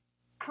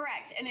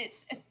 Correct. And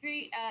it's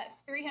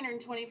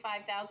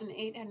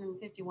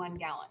 325,851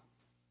 gallons.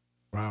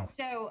 Wow.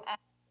 So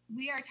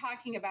we are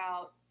talking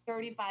about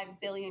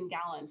 35 billion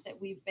gallons that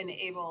we've been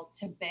able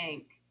to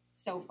bank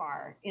so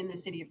far in the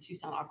city of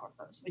Tucson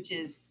aquifers, which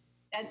is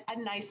a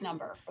nice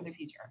number for the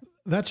future.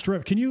 That's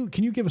terrific. Can you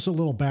give us a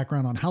little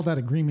background on how that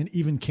agreement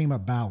even came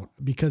about?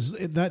 Because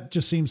that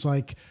just seems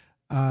like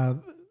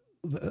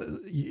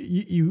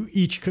you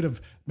each could have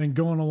been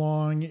going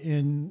along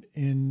in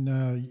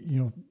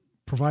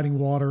providing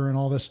water and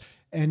all this.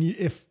 And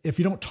if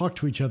you don't talk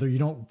to each other, you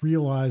don't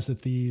realize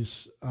that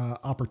these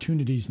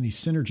opportunities and these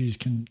synergies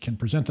can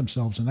present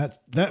themselves. And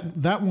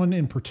that one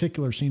in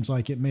particular seems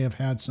like it may have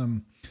had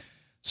some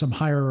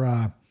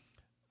higher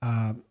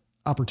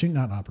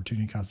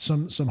opportunity costs,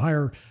 some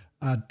higher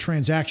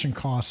transaction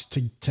costs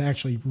to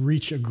actually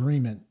reach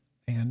agreement.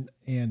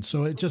 And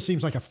so it just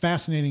seems like a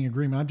fascinating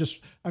agreement.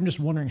 I'm just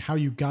wondering how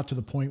you got to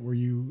the point where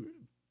you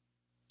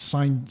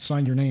signed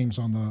your names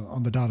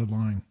on the dotted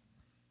line.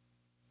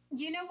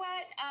 You know what?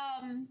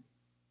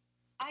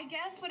 I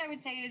guess what I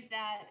would say is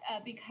that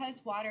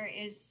because water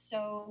is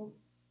so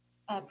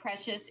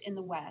precious in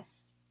the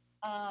West,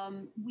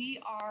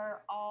 we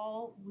are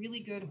all really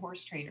good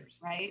horse traders,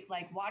 right?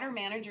 Like water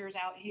managers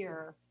out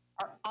here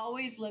are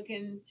always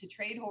looking to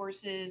trade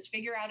horses,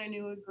 figure out a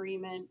new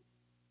agreement,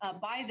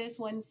 buy this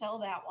one, sell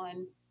that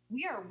one.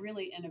 We are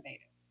really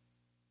innovative.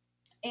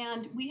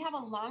 And we have a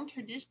long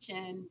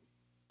tradition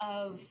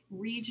of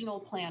regional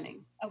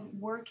planning, of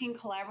working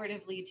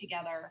collaboratively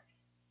together,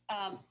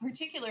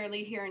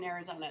 particularly here in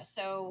Arizona.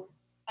 So,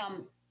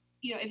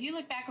 if you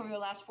look back over the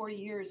last 40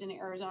 years in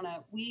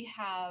Arizona, we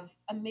have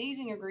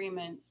amazing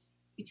agreements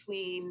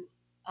between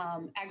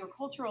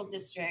agricultural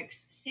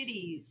districts,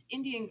 cities,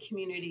 Indian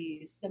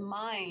communities, the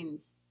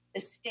mines,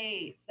 the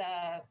state,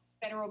 the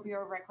Federal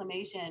Bureau of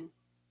Reclamation.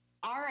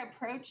 Our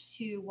approach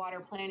to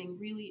water planning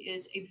really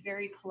is a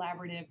very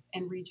collaborative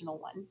and regional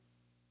one.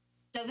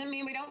 Doesn't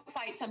mean we don't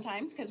fight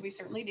sometimes, because we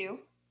certainly do.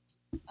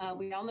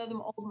 We all know the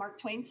old Mark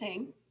Twain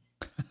saying.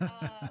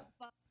 But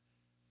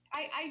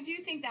I do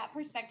think that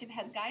perspective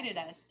has guided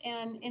us.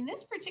 And in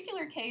this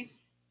particular case,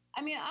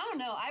 I mean, I don't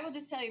know. I will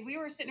just tell you, we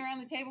were sitting around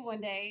the table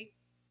one day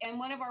and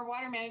one of our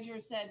water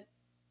managers said,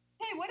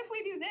 hey, what if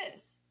we do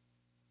this?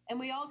 And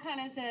we all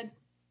kind of said,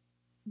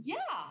 yeah,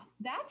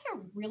 that's a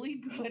really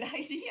good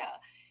idea.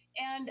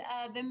 And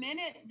the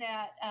minute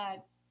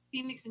that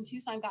Phoenix and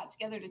Tucson got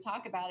together to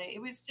talk about it,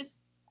 it was just,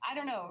 I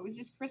don't know, it was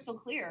just crystal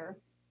clear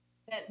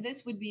that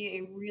this would be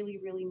a really,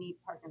 really neat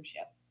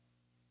partnership.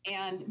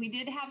 And we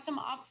did have some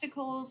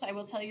obstacles. I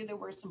will tell you, there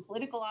were some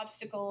political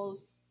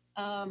obstacles.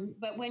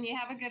 But when you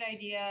have a good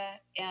idea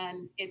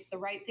and it's the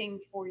right thing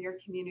for your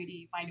community,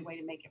 you find a way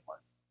to make it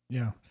work.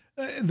 Yeah,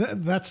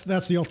 that's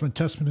the ultimate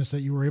testament, is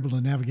that you were able to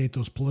navigate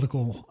those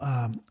political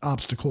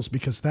obstacles,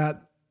 because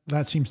that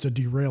seems to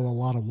derail a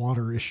lot of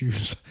water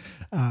issues.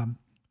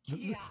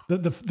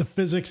 The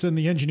physics and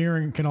the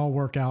engineering can all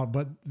work out,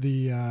 but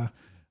the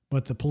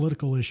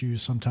political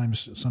issues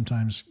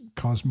sometimes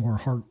cause more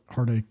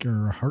heartache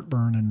or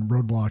heartburn and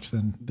roadblocks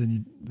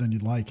than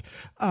you'd like.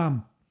 I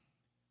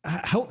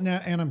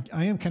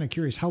am kind of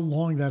curious how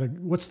long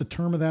what's the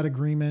term of that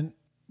agreement?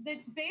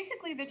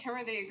 Basically, the term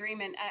of the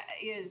agreement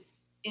is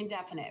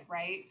indefinite,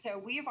 right? So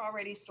we have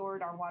already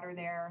stored our water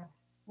there.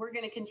 We're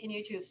going to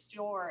continue to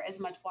store as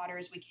much water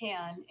as we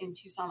can in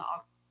Tucson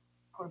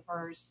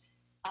aquifers.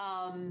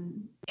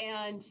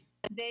 And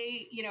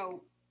they,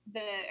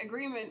 the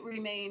agreement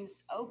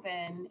remains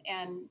open,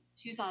 and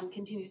Tucson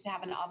continues to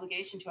have an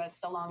obligation to us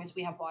so long as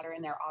we have water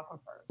in their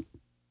aquifers.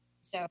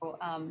 So,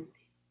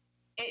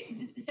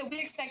 so we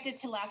expect it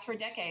to last for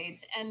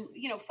decades. And,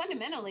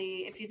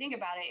 fundamentally, if you think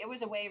about it, it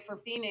was a way for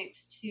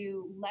Phoenix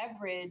to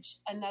leverage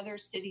another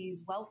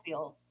city's well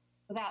field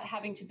without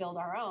having to build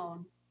our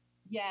own,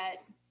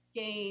 yet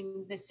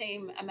gain the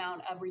same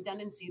amount of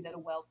redundancy that a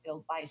well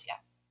field buys you.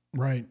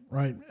 Right.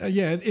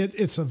 Yeah,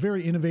 it's a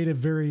very innovative,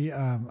 very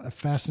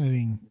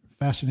fascinating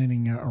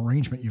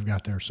arrangement you've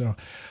got there. So,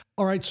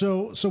 all right.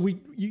 So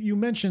you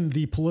mentioned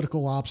the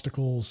political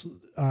obstacles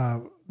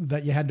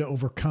that you had to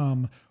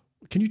overcome.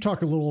 Can you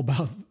talk a little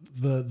about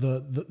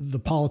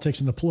the politics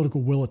and the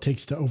political will it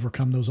takes to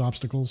overcome those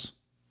obstacles?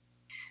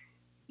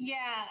 Yeah,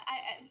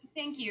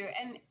 thank you.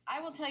 And I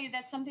will tell you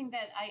that's something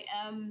that I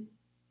am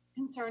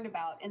concerned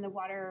about in the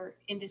water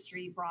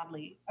industry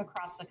broadly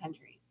across the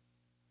country.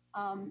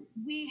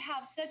 We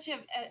have such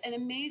an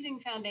amazing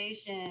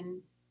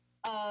foundation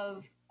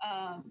of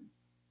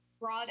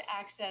broad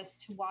access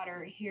to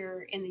water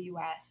here in the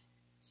U.S.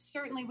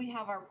 Certainly we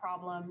have our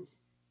problems,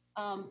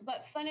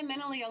 but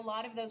fundamentally a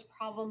lot of those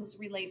problems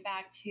relate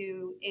back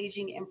to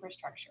aging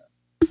infrastructure.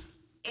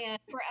 And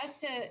for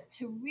us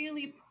to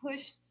really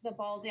push the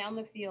ball down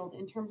the field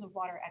in terms of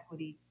water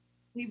equity,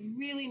 we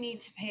really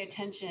need to pay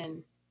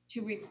attention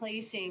to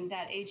replacing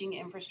that aging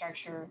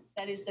infrastructure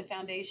that is the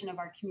foundation of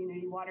our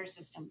community water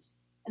systems.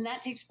 And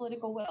that takes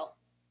political will.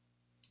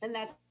 And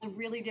that's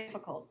really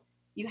difficult.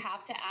 You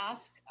have to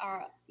ask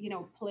our,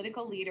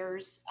 political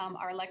leaders,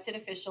 our elected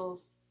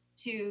officials,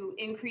 to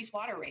increase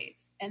water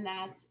rates. And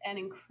that's an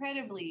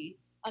incredibly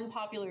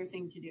unpopular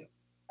thing to do,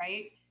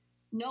 right?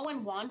 No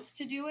one wants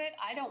to do it.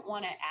 I don't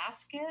want to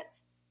ask it.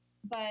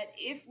 But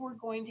if we're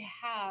going to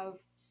have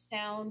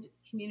sound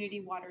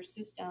community water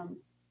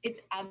systems, it's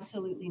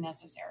absolutely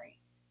necessary.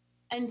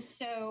 And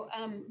so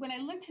when I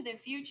look to the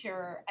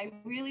future, I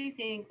really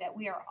think that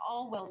we are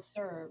all well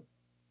served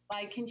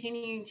by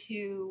continuing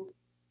to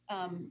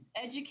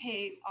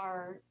educate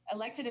our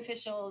elected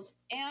officials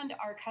and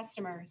our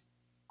customers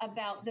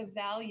about the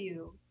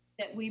value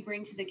that we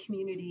bring to the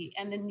community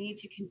and the need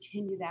to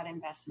continue that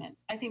investment.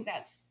 I think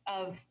that's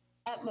of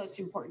utmost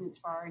importance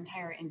for our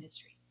entire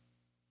industry.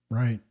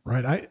 Right.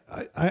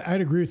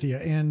 I'd agree with you.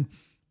 And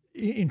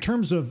in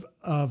terms of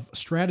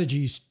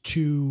strategies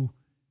to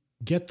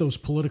get those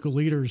political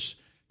leaders,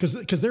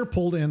 because they're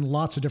pulled in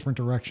lots of different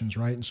directions,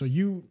 right? And so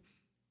you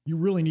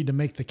really need to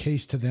make the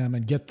case to them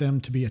and get them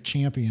to be a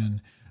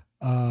champion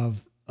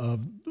of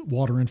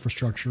water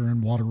infrastructure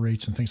and water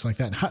rates and things like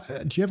that.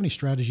 Do you have any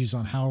strategies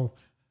on how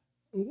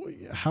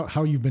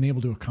you've been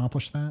able to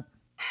accomplish that?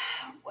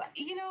 Well,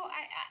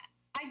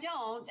 I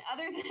don't,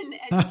 other than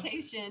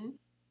education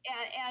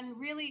and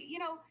really,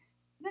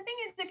 the thing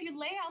is, if you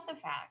lay out the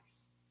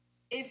facts,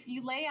 if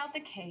you lay out the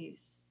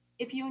case,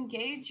 if you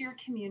engage your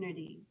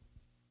community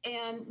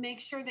and make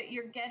sure that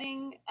you're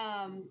getting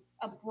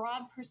a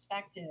broad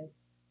perspective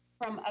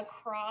from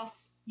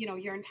across,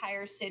 your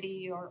entire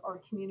city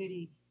or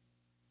community,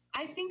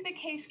 I think the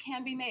case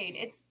can be made.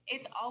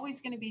 It's always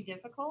going to be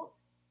difficult,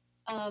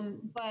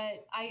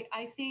 but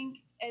I think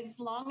as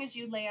long as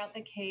you lay out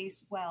the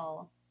case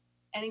well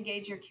and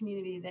engage your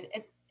community, that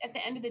at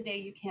the end of the day,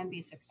 you can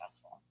be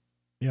successful.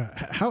 Yeah.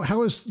 How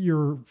has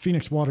your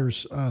Phoenix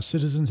Waters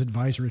Citizens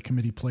Advisory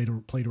Committee played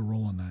a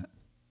role in that?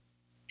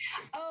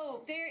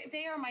 Oh,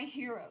 they are my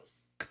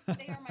heroes.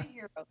 They are my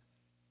heroes.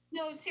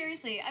 No,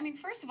 seriously. I mean,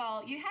 first of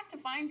all, you have to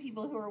find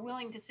people who are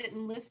willing to sit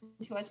and listen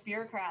to us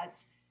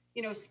bureaucrats,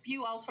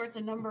 spew all sorts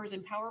of numbers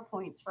and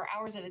PowerPoints for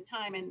hours at a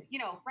time. And,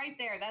 right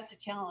there, that's a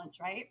challenge,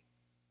 right?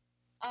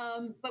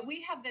 But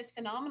we have this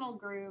phenomenal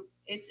group.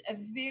 It's a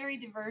very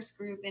diverse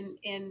group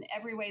in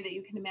every way that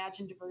you can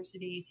imagine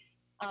diversity.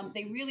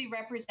 They really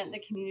represent the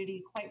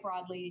community quite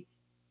broadly,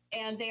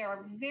 and they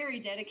are a very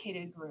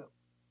dedicated group.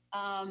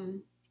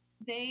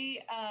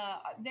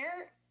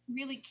 They're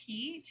really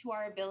key to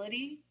our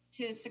ability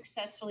to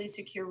successfully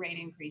secure rate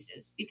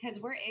increases because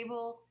we're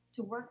able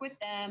to work with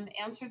them,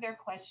 answer their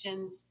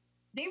questions.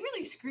 They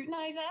really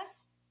scrutinize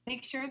us,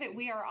 make sure that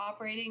we are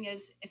operating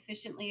as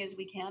efficiently as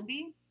we can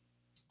be.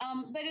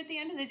 But at the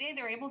end of the day,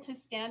 they're able to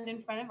stand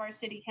in front of our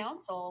city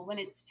council when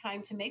it's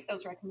time to make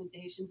those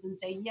recommendations and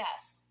say,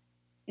 yes,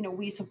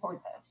 we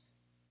support this.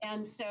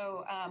 And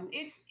so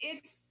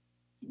it's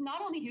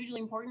not only hugely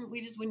important,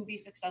 we just wouldn't be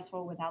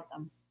successful without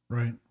them.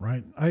 Right.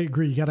 I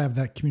agree. You got to have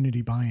that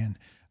community buy-in.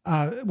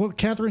 Well,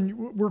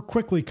 Catherine, we're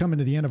quickly coming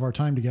to the end of our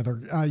time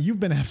together. You've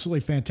been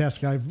absolutely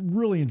fantastic. I've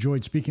really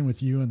enjoyed speaking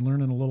with you and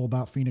learning a little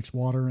about Phoenix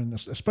Water and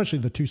especially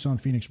the Tucson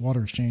Phoenix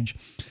Water Exchange.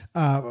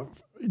 Do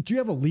you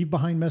have a leave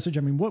behind message?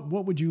 I mean,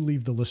 what would you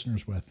leave the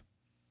listeners with?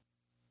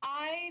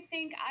 I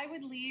think I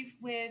would leave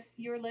with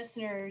your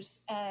listeners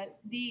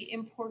the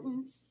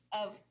importance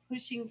of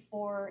pushing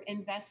for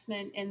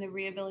investment in the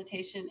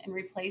rehabilitation and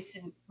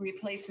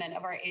replacement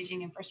of our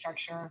aging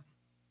infrastructure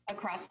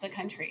across the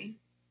country.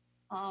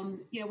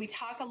 We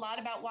talk a lot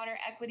about water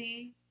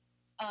equity.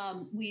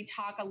 We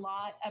talk a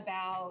lot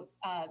about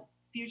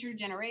future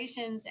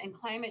generations and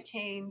climate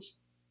change.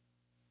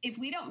 If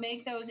we don't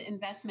make those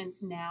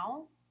investments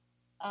now,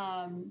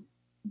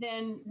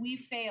 then we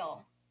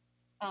fail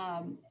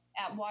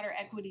at water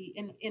equity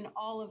in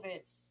all of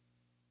its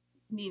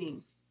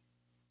meanings.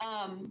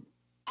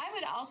 I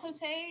would also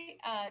say,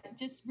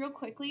 just real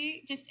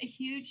quickly, just a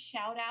huge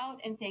shout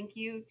out and thank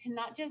you to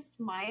not just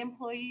my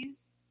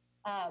employees,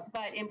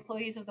 but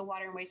employees of the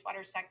water and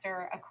wastewater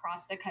sector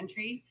across the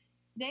country.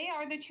 They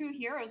are the true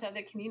heroes of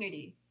the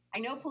community. I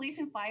know police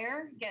and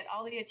fire get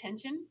all the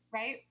attention,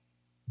 right?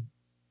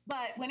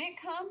 But when it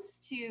comes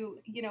to,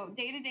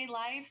 day-to-day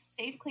life,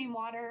 safe, clean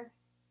water,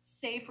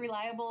 safe,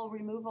 reliable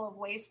removal of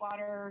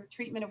wastewater,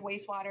 treatment of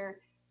wastewater,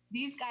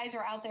 these guys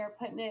are out there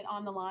putting it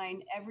on the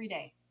line every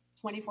day,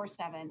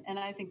 24/7. And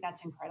I think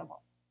that's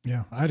incredible.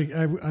 Yeah, I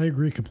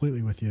agree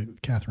completely with you,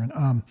 Catherine.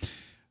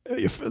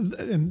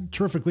 And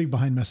terrific leave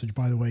behind message,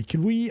 by the way.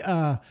 Can we,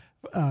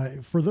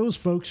 for those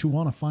folks who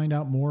want to find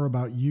out more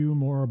about you,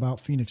 more about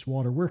Phoenix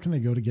Water, where can they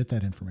go to get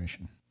that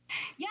information?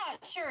 Yeah,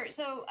 sure.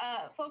 So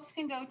folks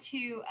can go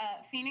to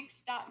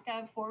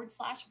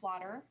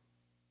phoenix.gov/water.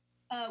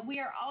 We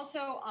are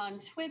also on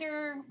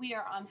Twitter. We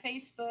are on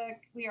Facebook.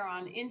 We are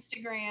on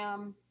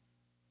Instagram,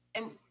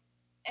 and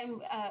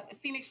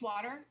Phoenix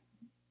Water.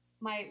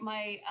 My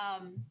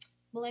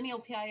millennial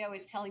PIO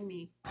is telling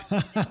me. I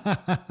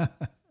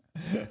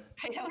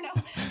don't know.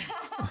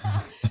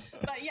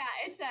 But yeah,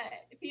 it's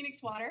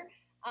Phoenix Water.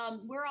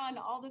 We're on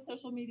all the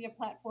social media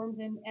platforms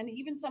and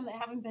even some that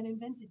haven't been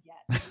invented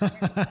yet.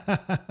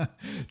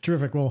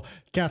 Terrific. Well,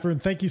 Catherine,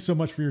 thank you so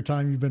much for your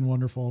time. You've been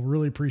wonderful.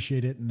 Really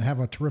appreciate it, and have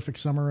a terrific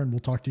summer, and we'll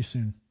talk to you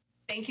soon.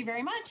 Thank you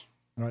very much.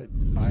 All right.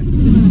 Bye.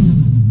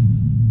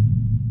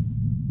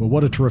 Well,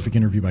 what a terrific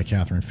interview by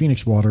Catherine.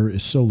 Phoenix Water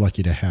is so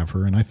lucky to have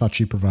her, and I thought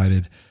she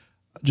provided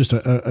just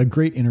a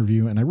great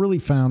interview. And I really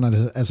found,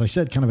 as I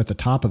said, kind of at the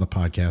top of the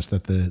podcast,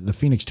 that the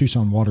Phoenix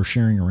Tucson water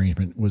sharing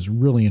arrangement was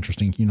really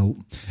interesting.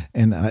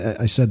 And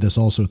I said this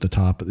also at the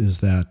top, is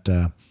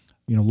that,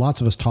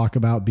 lots of us talk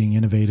about being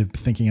innovative,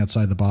 thinking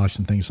outside the box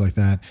and things like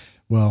that.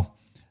 Well,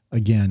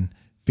 again,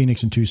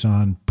 Phoenix and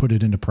Tucson put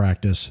it into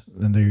practice,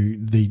 and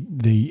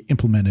they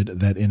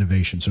implemented that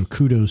innovation. So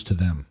kudos to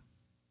them.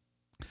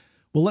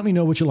 Well, let me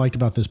know what you liked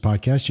about this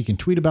podcast. You can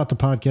tweet about the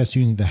podcast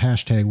using the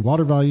hashtag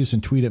watervalues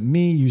and tweet at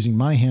me using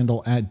my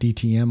handle at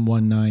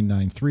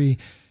DTM1993.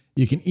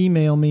 You can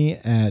email me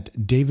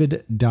at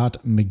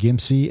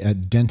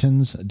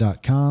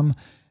david.mcgimpsey@dentons.com,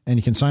 and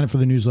you can sign up for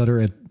the newsletter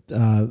at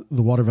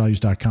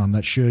thewatervalues.com.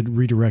 That should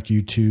redirect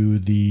you to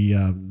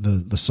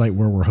the site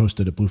where we're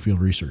hosted at Bluefield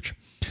Research.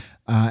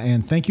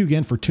 And thank you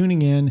again for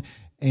tuning in,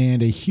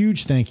 and a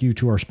huge thank you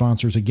to our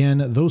sponsors. Again,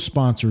 those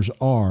sponsors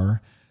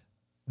are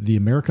the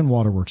American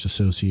Waterworks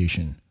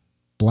Association,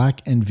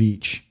 Black &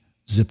 Veatch,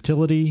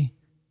 Ziptility,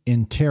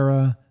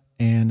 Intera,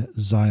 and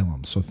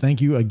Xylem. So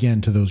thank you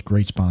again to those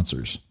great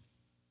sponsors.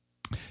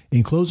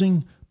 In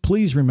closing,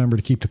 please remember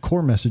to keep the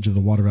core message of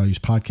the Water Values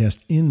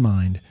podcast in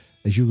mind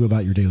as you go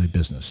about your daily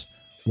business.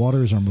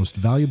 Water is our most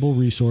valuable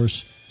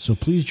resource, so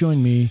please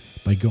join me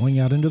by going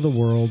out into the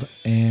world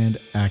and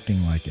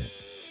acting like it.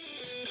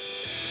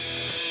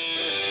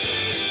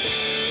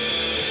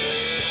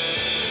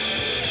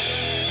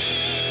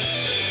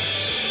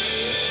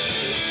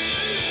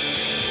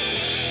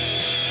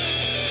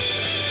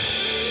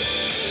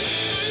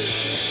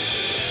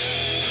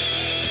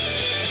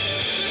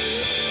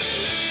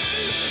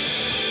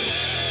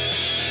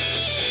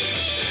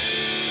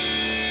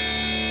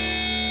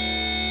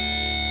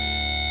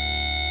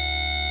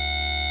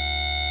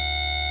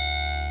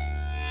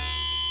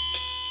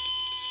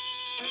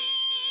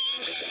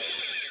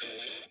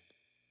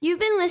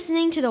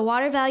 listening to the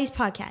Water Values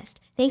Podcast.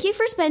 Thank you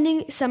for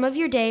spending some of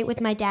your day with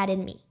my dad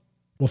and me.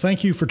 Well,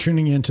 thank you for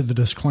tuning in to the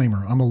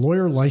disclaimer. I'm a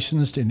lawyer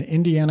licensed in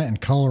Indiana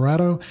and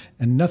Colorado,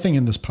 and nothing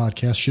in this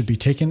podcast should be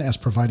taken as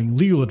providing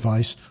legal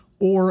advice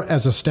or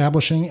as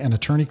establishing an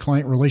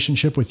attorney-client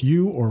relationship with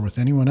you or with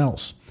anyone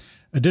else.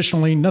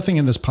 Additionally, nothing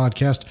in this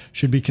podcast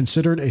should be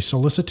considered a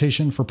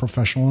solicitation for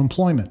professional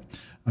employment.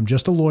 I'm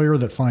just a lawyer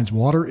that finds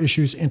water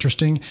issues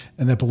interesting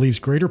and that believes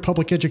greater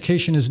public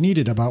education is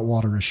needed about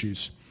water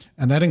issues.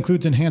 And that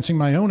includes enhancing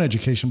my own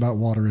education about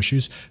water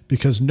issues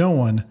because no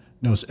one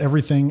knows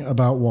everything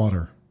about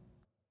water.